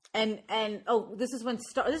 And this is when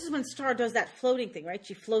Star does that floating thing, right?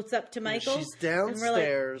 She floats up to Michael. She's and we're like,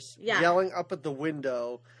 downstairs, yeah. yelling up at the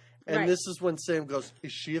window, and Right. this is when Sam goes,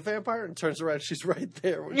 "Is she a vampire?" And turns around, she's right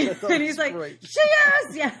there. Which I thought and was he's like, great. "She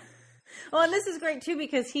is!" Yeah. Oh, and this is great too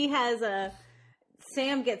because he has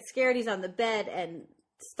Sam gets scared. He's on the bed, and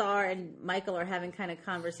Star and Michael are having kind of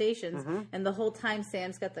conversations, and the whole time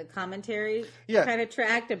Sam's got the commentary kind of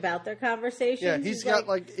tracked about their conversations. Yeah, he's got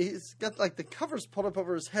the covers pulled up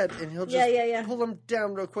over his head, and he'll just pull them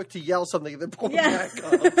down real quick to yell something, and then pull them back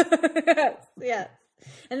up. yes.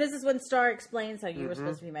 And this is when Star explains how you were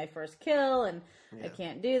supposed to be my first kill, and I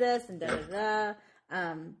can't do this, and da da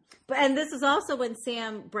da. And this is also when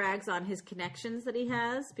Sam brags on his connections that he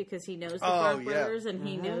has because he knows the Frog Brothers, and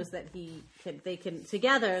he knows that they can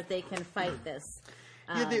together fight this.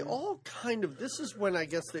 They all kind of. This is when I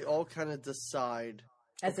guess they all kind of decide.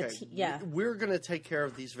 We're going to take care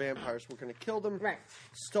of these vampires. We're going to kill them. Right.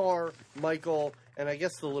 Star, Michael, and I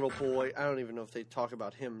guess the little boy. I don't even know if they talk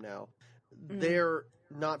about him now. They're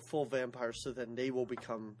not full vampires, so then they will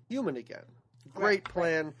become human again. Great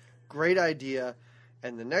plan. Great idea.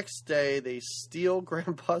 And the next day, they steal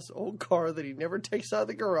Grandpa's old car that he never takes out of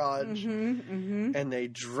the garage, and they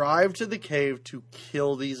drive to the cave to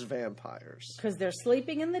kill these vampires. Because they're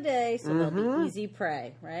sleeping in the day, so they'll be easy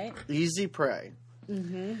prey, right? Easy prey.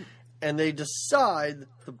 And they decide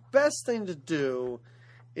the best thing to do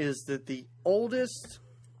is that the oldest,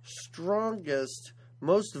 strongest,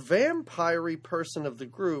 most vampire-y person of the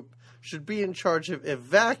group should be in charge of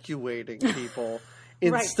evacuating people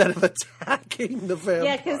instead of attacking the vampires.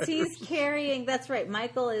 Yeah, because he's carrying. That's right.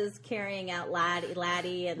 Michael is carrying out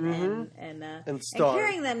Laddie and Star. And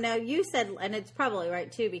carrying them. Now you said, and it's probably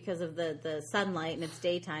right too because of the sunlight and it's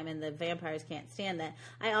daytime and the vampires can't stand that.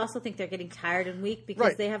 I also think they're getting tired and weak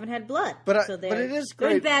because they haven't had blood. But it is they're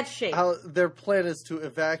great in bad shape. how their plan is to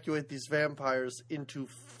evacuate these vampires into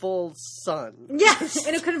full sun. Yeah,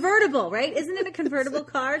 in a convertible, right? Isn't it a convertible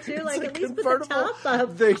car too? Like at least put the top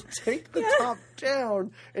up. They take the top down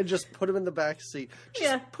and just put them in the back seat.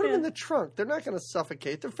 Just put them in the trunk. They're not going to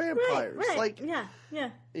suffocate. They're vampires. Right. Like,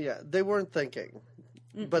 yeah, they weren't thinking.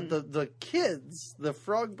 But the kids, the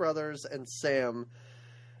Frog Brothers and Sam,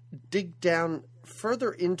 dig down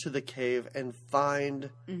further into the cave and find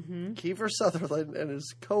Kiefer Sutherland and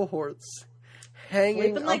his cohorts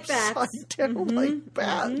hanging like upside bats. down like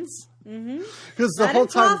bats. Because the Not whole in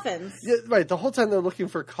time, coffins. the whole time they're looking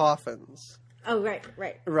for coffins. Oh, right.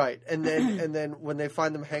 Right, and then when they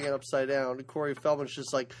find them hanging upside down, Corey Feldman's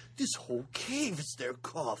just like, this whole cave is their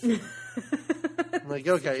coffin. I'm like,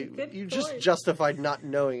 okay, you just justified not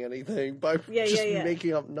knowing anything by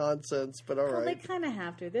making up nonsense, but all right. Well, they kind of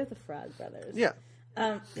have to. They're the Frog Brothers. Yeah.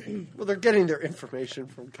 Well, they're getting their information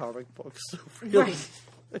from comic books. So really.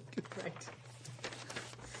 Right.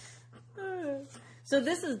 So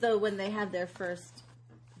this is when they have their first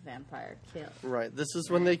vampire kill. Right. This is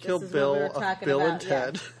when they kill This is Bill, what we were talking Bill about, and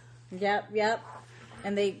Ted. Yep.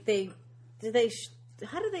 And did they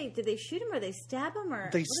shoot him or they stab him or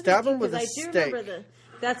they stab him with a I stake. do remember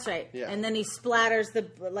that's right. Yeah. And then he splatters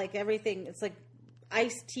everything. It's like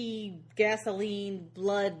iced tea, gasoline,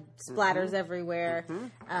 blood splatters everywhere.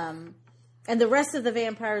 And the rest of the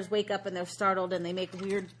vampires wake up and they're startled and they make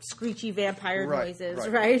weird screechy vampire noises,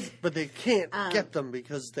 right? But they can't get them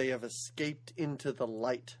because they have escaped into the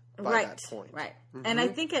light by that point. Right. And I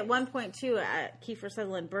think at one point, too, Kiefer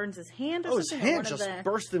Sutherland burns his hand or something. His hand just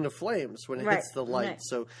burst into flames when it hits the light. Right.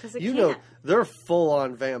 So, know, they're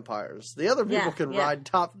full-on vampires. The other people can ride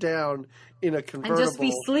top down in a convertible. And just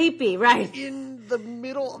be sleepy, right. In the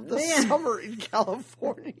middle of the summer in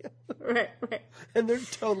California. Right. And they're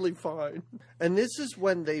totally fine. And this is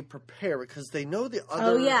when they prepare because they know the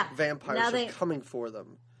other vampires are coming for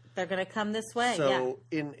them. They're going to come this way. So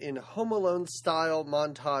in Home Alone style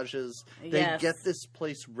montages, they get this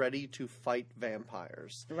place ready to fight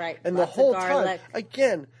vampires. Right. And the whole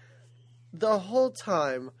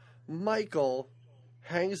time, Michael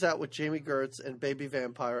hangs out with Jamie Gertz and Baby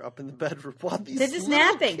Vampire up in the bedroom while these They're just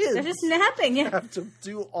napping. Kids Have to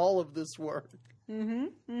do all of this work.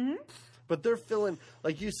 But they're filling,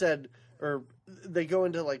 like you said, or they go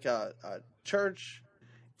into like a church.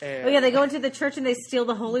 And they go into the church and they steal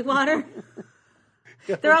the holy water.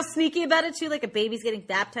 They're all sneaky about it too, like a baby's getting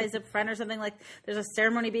baptized up front or something. Like there's a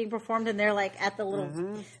ceremony being performed, and they're like at the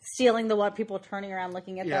little stealing the water. People turning around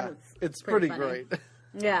looking at them. It's pretty funny. great.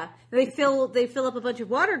 Yeah, they fill up a bunch of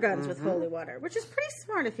water guns with holy water, which is pretty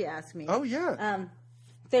smart if you ask me. Oh yeah.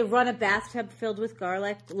 They run a bathtub filled with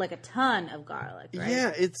garlic, like a ton of garlic. Right?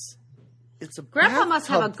 Yeah, it's a Grandpa must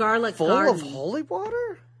have a garlic full garden. of holy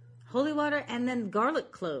water. Holy water and then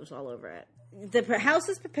garlic cloves all over it. The house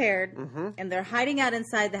is prepared, and they're hiding out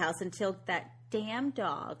inside the house until that damn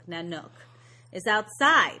dog, Nanook, is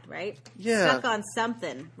outside, right? Yeah. Stuck on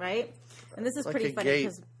something, right? And this is Like pretty a funny gate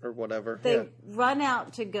because or whatever. they run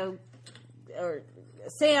out to go, or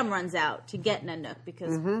Sam runs out to get Nanook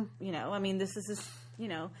because, this is his,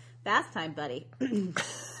 bath time buddy.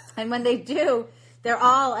 And when they do, they're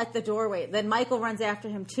all at the doorway. Then Michael runs after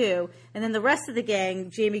him, too. And then the rest of the gang,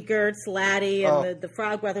 Jamie Gertz, Laddie, and the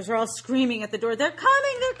Frog Brothers are all screaming at the door, they're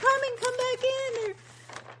coming, come back in.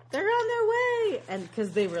 They're on their way. And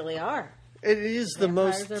because they really are. It is the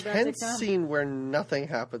most Vampires are about to tense come. scene where nothing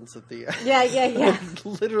happens at the end. Yeah.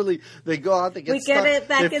 Literally, they go out, they get We stuck, get it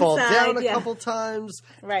back they fall inside, down a yeah. couple times,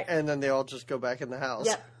 Right. and then they all just go back in the house.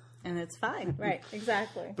 Yep. And it's fine. Right.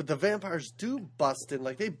 Exactly. But the vampires do bust in,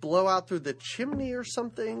 like they blow out through the chimney or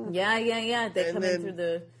something. Yeah. They And come then- in through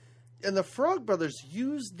the... And the Frog Brothers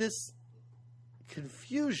use this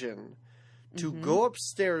confusion to Mm-hmm. go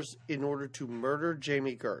upstairs in order to murder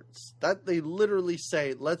Jamie Gertz. That they literally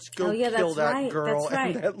say, let's go Oh, yeah, kill that's that right, girl that's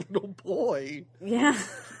right. and that little boy. Yeah.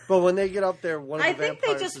 But when they get up there, one of the I think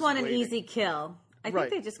vampires they just is want an waiting. easy kill. I think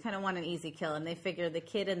Right. they just kind of want an easy kill, and they figure the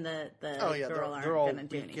kid and the Oh yeah, girl they're all aren't going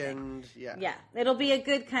to do anything. weekend. Yeah. Yeah, it'll be a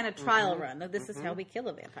good kind of trial run. This is how we kill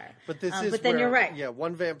a vampire. But this is But then where, you're right. Yeah,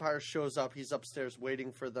 one vampire shows up. He's upstairs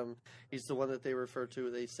waiting for them. He's the one that they refer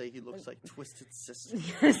to. They say he looks like Twisted Sister.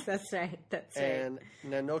 Yes, that's right. That's right. And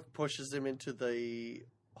Nanook pushes him into the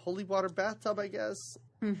holy water bathtub, I guess.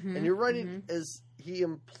 And you're right, as he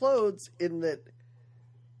implodes in that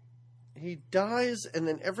he dies, and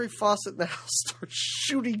then every faucet in the house starts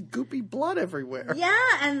shooting goopy blood everywhere. Yeah,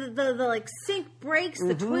 and the like sink breaks,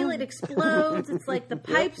 the toilet explodes. It's like the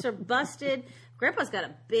pipes are busted. Grandpa's got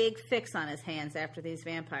a big fix on his hands after these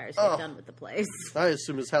vampires get done with the place. I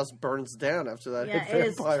assume his house burns down after that. Yeah, it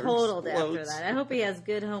is vampire totaled explodes. after that. I hope he has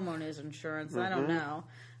good homeowners insurance. I don't know,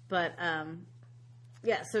 but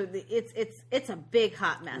yeah. So it's a big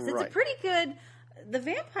hot mess. It's a Right. pretty good. The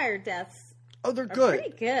vampire deaths Oh, they're are good.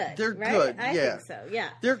 pretty good. They're right? good. I yeah, think so. Yeah.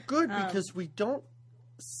 they're good because we don't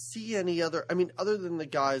see any other. I mean, other than the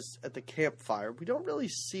guys at the campfire, we don't really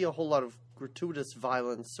see a whole lot of gratuitous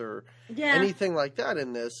violence or Yeah. anything like that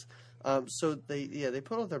in this. So they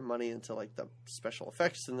put all their money into like the special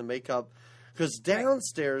effects and the makeup. Because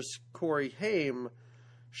downstairs, Corey Haim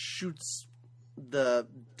shoots the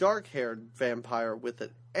dark-haired vampire with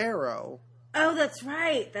an arrow. Oh, that's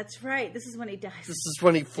right. That's right. This is when he dies. This is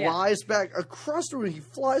when he flies back across the room. He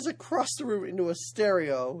flies across the room into a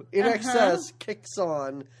stereo. In excess, kicks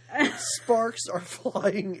on. Sparks are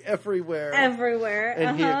flying everywhere. Everywhere.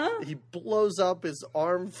 And he blows up. His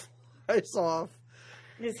arm flies off.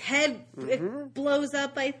 His head it blows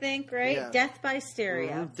up, I think, right? Yeah. Death by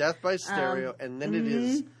stereo. Death by stereo. And then it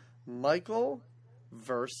is Michael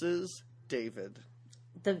versus David.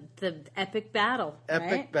 The epic battle.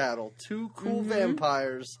 Epic right? battle. Two cool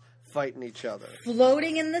vampires fighting each other.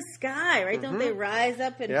 Floating in the sky, right? Don't they rise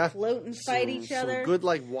up and Yeah. float and fight each Some other? good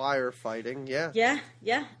like wire fighting. Yeah. Yeah.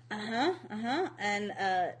 And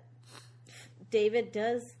David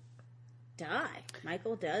does die.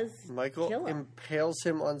 Michael does Michael kill him. impales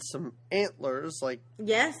him on some antlers, like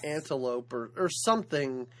Yes. antelope or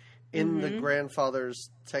something, in the grandfather's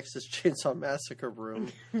Texas Chainsaw Massacre room.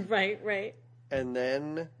 Right. And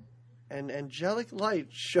then an angelic light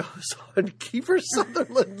shows on Kiefer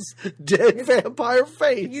Sutherland's dead vampire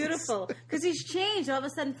face. Beautiful. Because he's changed. All of a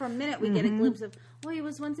sudden, for a minute, we get a glimpse of, oh, he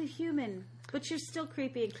was once a human. But you're still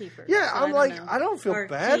creepy and Kiefer. Yeah, So I'm I like, know. I don't feel Or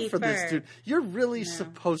bad for this Kiefer. dude. You're really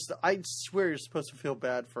supposed to, I swear you're supposed to feel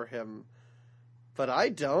bad for him. But I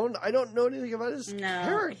don't. I don't know anything about his No,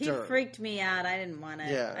 character. he freaked me out. I didn't want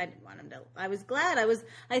to. Yeah. I didn't want him to. I was glad.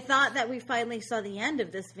 I thought that we finally saw the end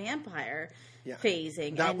of this vampire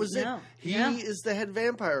phasing. That and was it. no, He no. is the head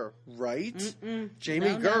vampire, right? Jamie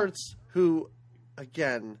No, no. Gertz, who,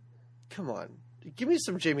 again, come on. Give me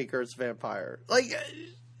some Jamie Gertz vampire. Like,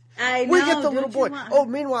 I know. we get the little don't you boy. want- Oh,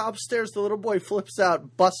 meanwhile, upstairs, the little boy flips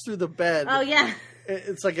out, busts through the bed. Oh yeah.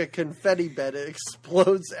 It's like a confetti bed. It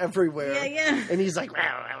explodes everywhere. Yeah. And he's like, "Rah,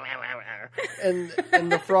 rah, rah, rah, rah."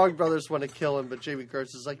 and the Frog Brothers want to kill him, but Jamie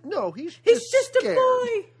Gertz is like, no, he's just a scared.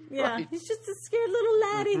 boy. Yeah, Right. he's just a scared little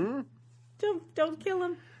laddie. Don't kill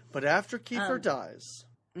him. But after Kiefer dies,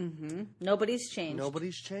 nobody's changed.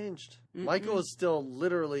 nobody's changed. Michael is still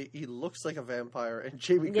literally, he looks like a vampire, and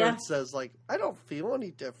Jamie Gertz says, like, I don't feel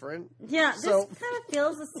any different. Yeah, So- this kind of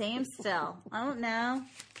feels the same still. I don't know.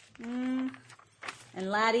 And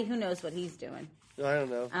Laddie, who knows what he's doing? I don't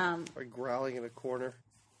know. Or growling in a corner.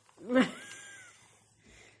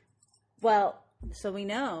 Well, so we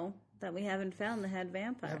know that we haven't found the head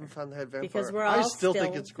vampire. I haven't found the head vampire. Because we're all I still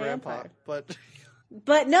think still it's Grandpa, vampires. but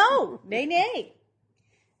But no, nay.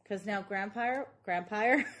 Because now Grandpa,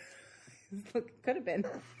 could have been.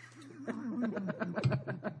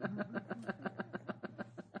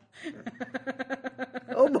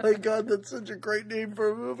 oh my god, that's such a great name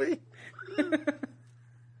for a movie.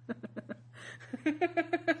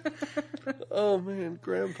 Oh man,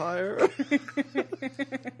 Grandpire.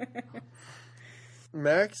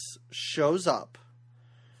 Max shows up.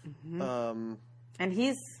 And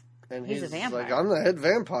he's a vampire. like, I'm the head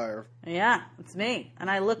vampire. Yeah, it's me. And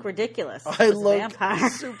I look ridiculous I as look a vampire.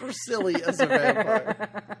 super silly as a vampire.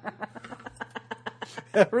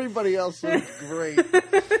 Everybody else looks great.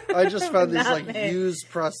 I just found these Not like me. used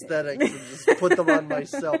prosthetics and just put them on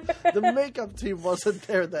myself. The makeup team wasn't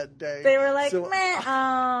there that day. They were like, so-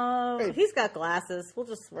 meh, he's got glasses. We'll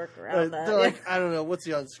just work around that. They're like, I don't know, what's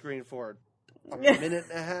he on screen for? A minute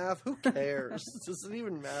and a half? Who cares? Does it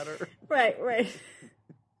even matter? Right.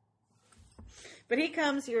 But he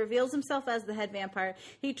comes, he reveals himself as the head vampire.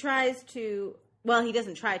 He tries to, well, he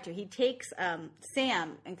doesn't try to. He takes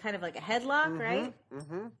Sam in kind of like a headlock, right?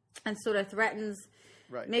 Mm-hmm. And sort of threatens,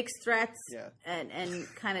 makes threats, and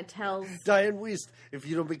kind of tells... Diane Wiest, if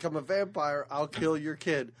you don't become a vampire, I'll kill your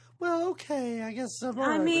kid. Well, okay, I guess I'm all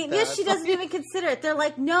right with that. She doesn't even consider it. They're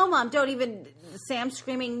like, no, Mom, don't even... Sam's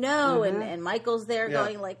screaming no, and Michael's there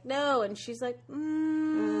going like, no, and she's like,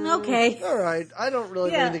 okay. All right, I don't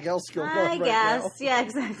really have anything else going on right now. I guess. Yeah,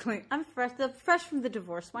 exactly. I'm fresh from the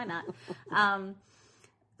divorce. Why not?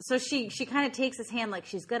 So she kind of takes his hand like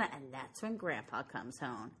she's gonna, and that's when Grandpa comes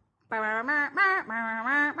home.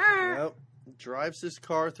 Yep. Drives his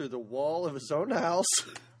car through the wall of his own house.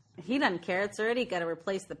 He doesn't care. It's already got to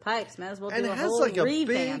replace the pipes. Might as well do And a it has whole like a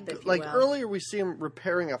revamp, big, if you like will. earlier we see him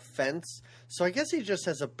repairing a fence. So I guess he just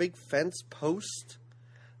has a big fence post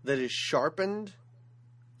that is sharpened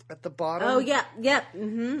at the bottom. Oh, yeah.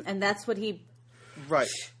 And that's what he... Right.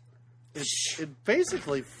 It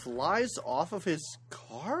basically flies off of his car.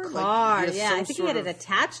 Car, Like, yeah. I think he had it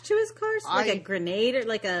attached to his car, so like a grenade or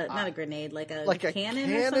like a not a grenade, like a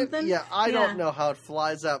cannon or something. Yeah, I don't know how it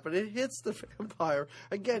flies out, but it hits the vampire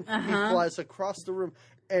again. He flies across the room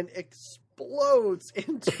and explodes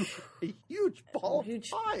into a huge ball of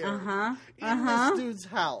fire in this dude's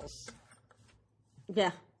house.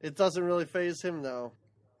 Yeah. It doesn't really faze him though,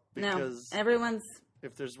 because everyone's.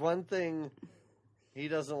 If there's one thing he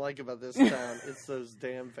doesn't like about this town, it's those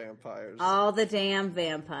damn vampires. All the damn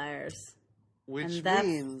vampires. Which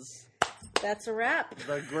means... That's a wrap.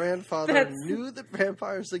 The grandfather knew that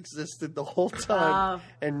vampires existed the whole time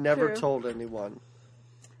and never told anyone.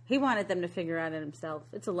 He wanted them to figure out it himself.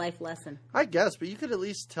 It's a life lesson. I guess, but you could at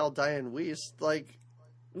least tell Diane Wiest, like,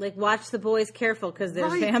 watch the boys careful because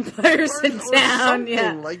there's vampires in town.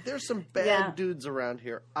 Yeah. Like, there's some bad dudes around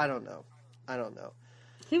here. I don't know.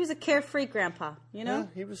 He was a carefree grandpa, you know? Yeah,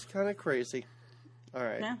 he was kind of crazy. All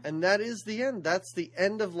right. Yeah. And that is the end. That's the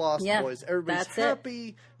end of Lost Boys. Everybody's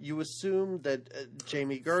happy. You assume that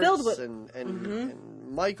Jamie Gertz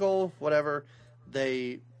and Michael, whatever,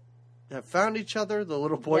 they have found each other. The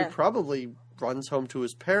little boy probably runs home to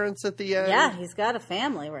his parents at the end. Yeah, he's got a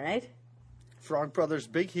family, right? Frog Brothers,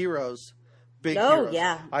 big heroes. Big heroes.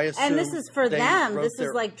 Yeah. I assume and this is for them. This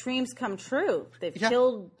is like dreams come true. They've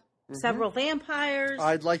killed several vampires.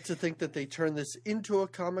 I'd like to think that they turn this into a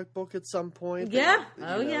comic book at some point. Yeah.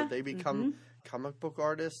 They become comic book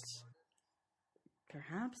artists.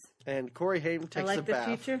 Perhaps. And Corey Haim takes a bath.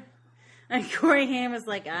 Future. And Corey Haim is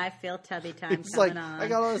like, I feel tubby time coming on. I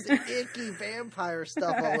got all this icky vampire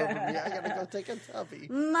stuff all over me. I gotta go take a tubby.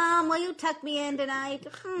 Mom, will you tuck me in tonight?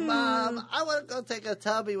 Mom, I want to go take a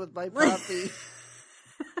tubby with my puppy.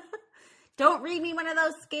 Don't read me one of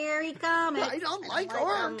those scary comics. I don't like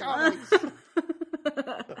horror comics.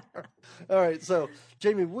 All right, so,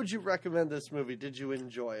 Jamie, would you recommend this movie? Did you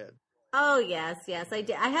enjoy it? Oh, yes, I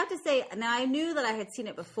did. I have to say, now I knew that I had seen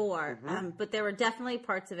it before, but there were definitely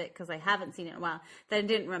parts of it, because I haven't seen it in a while, that I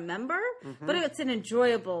didn't remember. But it's an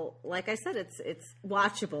enjoyable, like I said, it's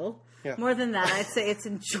watchable. Yeah. More than that, I'd say it's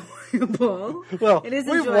enjoyable. Well, it is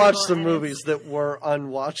we've watched some movies that were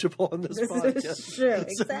unwatchable in this podcast. This is true,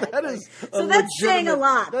 exactly. So that's saying a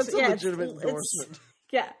lot. That's a legitimate endorsement.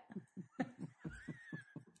 Yeah.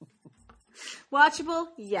 Watchable?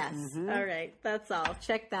 Yes. All right. That's all.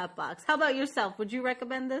 Check that box. How about yourself? Would you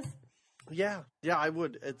recommend this? Yeah, I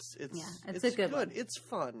would. It's a good one. It's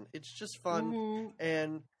fun. It's just fun,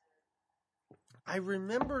 and I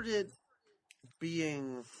remembered it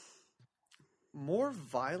being more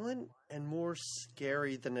violent and more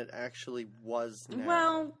scary than it actually was now.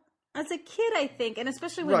 Well, as a kid, I think, and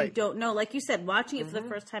especially when Right. you don't know, like you said, watching it for the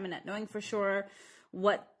first time and not knowing for sure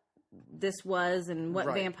what this was and what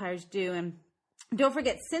Right. vampires do. And don't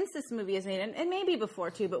forget, since this movie is made, and maybe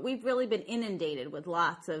before too, but we've really been inundated with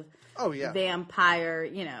lots of vampire,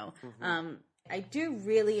 I do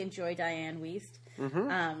really enjoy Diane Wiest.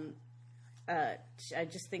 I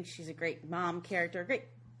just think she's a great mom character, great,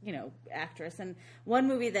 actress. And one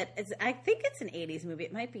movie that is, I think it's an 80s movie,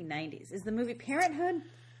 it might be 90s, is the movie Parenthood.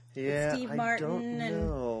 Yeah, Steve Martin I don't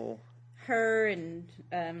know. Her and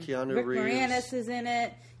Keanu Rick Reeves. Moranis is in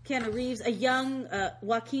it. Keanu Reeves, a young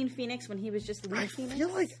Joaquin Phoenix when he was just Lee I Phoenix. feel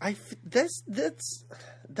like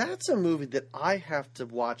that's a movie that I have to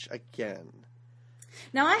watch again.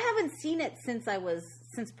 Now I haven't seen it since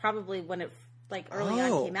probably when it early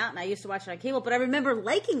on came out, and I used to watch it on cable. But I remember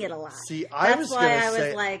liking it a lot. See, I was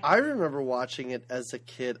like, I remember watching it as a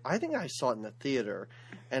kid. I think I saw it in the theater,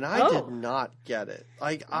 and I did not get it.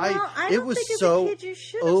 It was so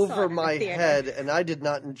over my head, and I did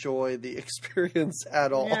not enjoy the experience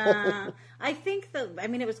at all. Nah, I think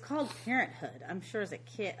it was called Parenthood. I'm sure as a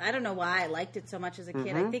kid, I don't know why I liked it so much as a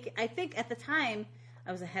kid. I think at the time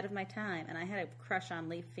I was ahead of my time, and I had a crush on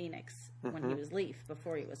Lee Phoenix when he was Leaf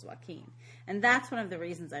before he was Joaquin, and that's one of the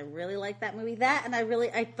reasons I really liked that movie. That, and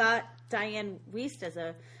I thought Diane Wiest as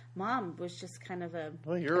a mom was just kind of a.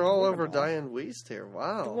 Well, you're all over Diane Wiest here.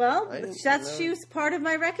 Wow. Well, she was part of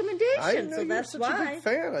my recommendation, I didn't know so you that's were why. such a big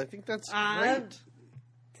fan. I think that's great.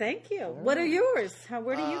 Thank you. What are yours?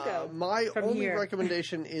 Where do you go? My only here?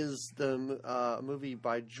 recommendation is the movie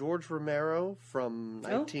by George Romero from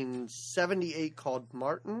 1978 called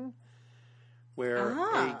Martin, where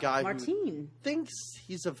a guy who thinks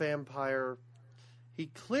he's a vampire, he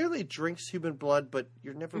clearly drinks human blood, but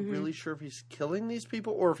you're never really sure if he's killing these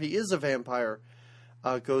people or if he is a vampire,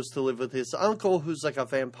 goes to live with his uncle who's like a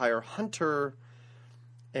vampire hunter.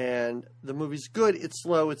 And the movie's good. It's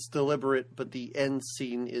slow. It's deliberate. But the end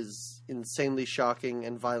scene is insanely shocking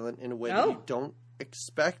and violent in a way that you don't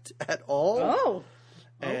expect at all. Oh,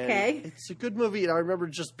 okay. And it's a good movie. And I remember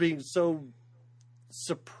just being so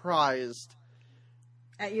surprised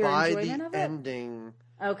at your by enjoyment the of it? ending.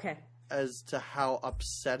 Okay. As to how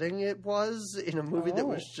upsetting it was in a movie that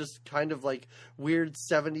was just kind of like weird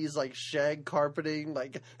 70s, like shag carpeting,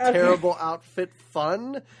 like terrible outfit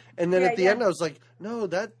fun. And then at the end I was like, no,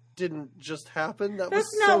 that didn't just happen. That's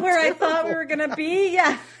was not so where terrible. I thought we were going to be.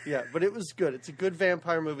 Yeah. Yeah, but it was good. It's a good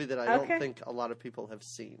vampire movie that I don't think a lot of people have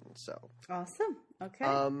seen. So awesome. Okay.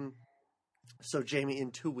 So Jamie,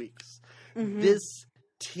 in 2 weeks, this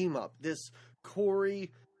team up, this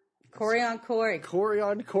Corey on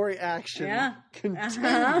Corey action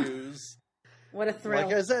continues. What a thrill.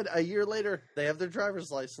 Like I said, a year later, they have their driver's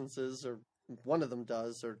licenses, or one of them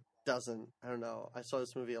does or doesn't. I don't know. I saw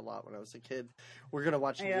this movie a lot when I was a kid. We're going to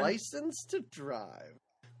watch License to Drive.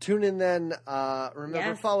 Tune in then.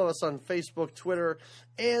 Remember, follow us on Facebook, Twitter,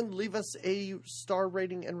 and leave us a star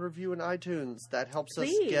rating and review in iTunes. That helps us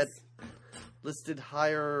get listed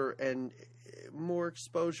higher and more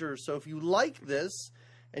exposure. So if you like this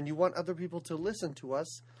and you want other people to listen to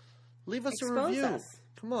us, leave us a review.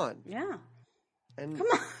 Come on. Yeah. And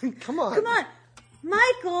Come on.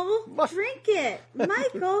 Michael, drink it.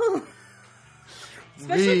 Michael.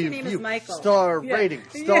 Especially if your name is Michael. Star rating.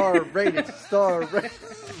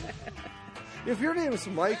 If your name is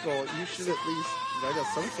Michael, you should at least write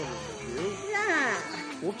us some sort of review. Yeah.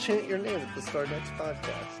 We'll chant your name at the Star Next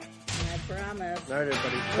podcast. I promise. All right,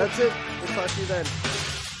 everybody. That's it. We'll talk to you then.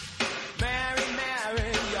 Mary,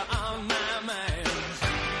 you're on my mind.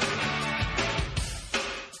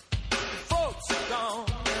 Folks are gone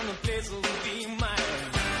and the place will be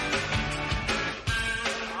mine.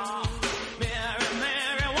 Oh,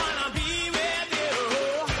 Mary, wanna be with you.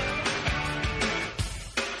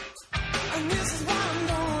 And this is what I'm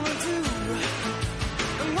gonna do.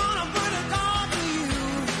 I'm gonna put it on to you.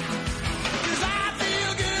 'Cause I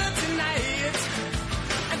feel good tonight.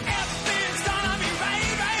 And everything's gonna be right,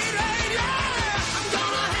 yeah. I'm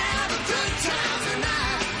gonna have a good time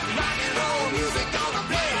tonight. Rock and roll music gonna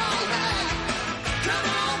play all night. Come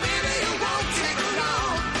on, baby, you won't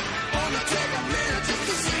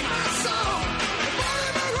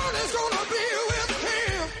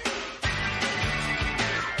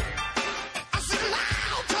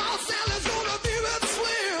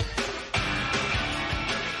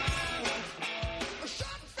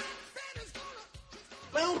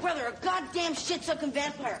shit-sucking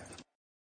vampire.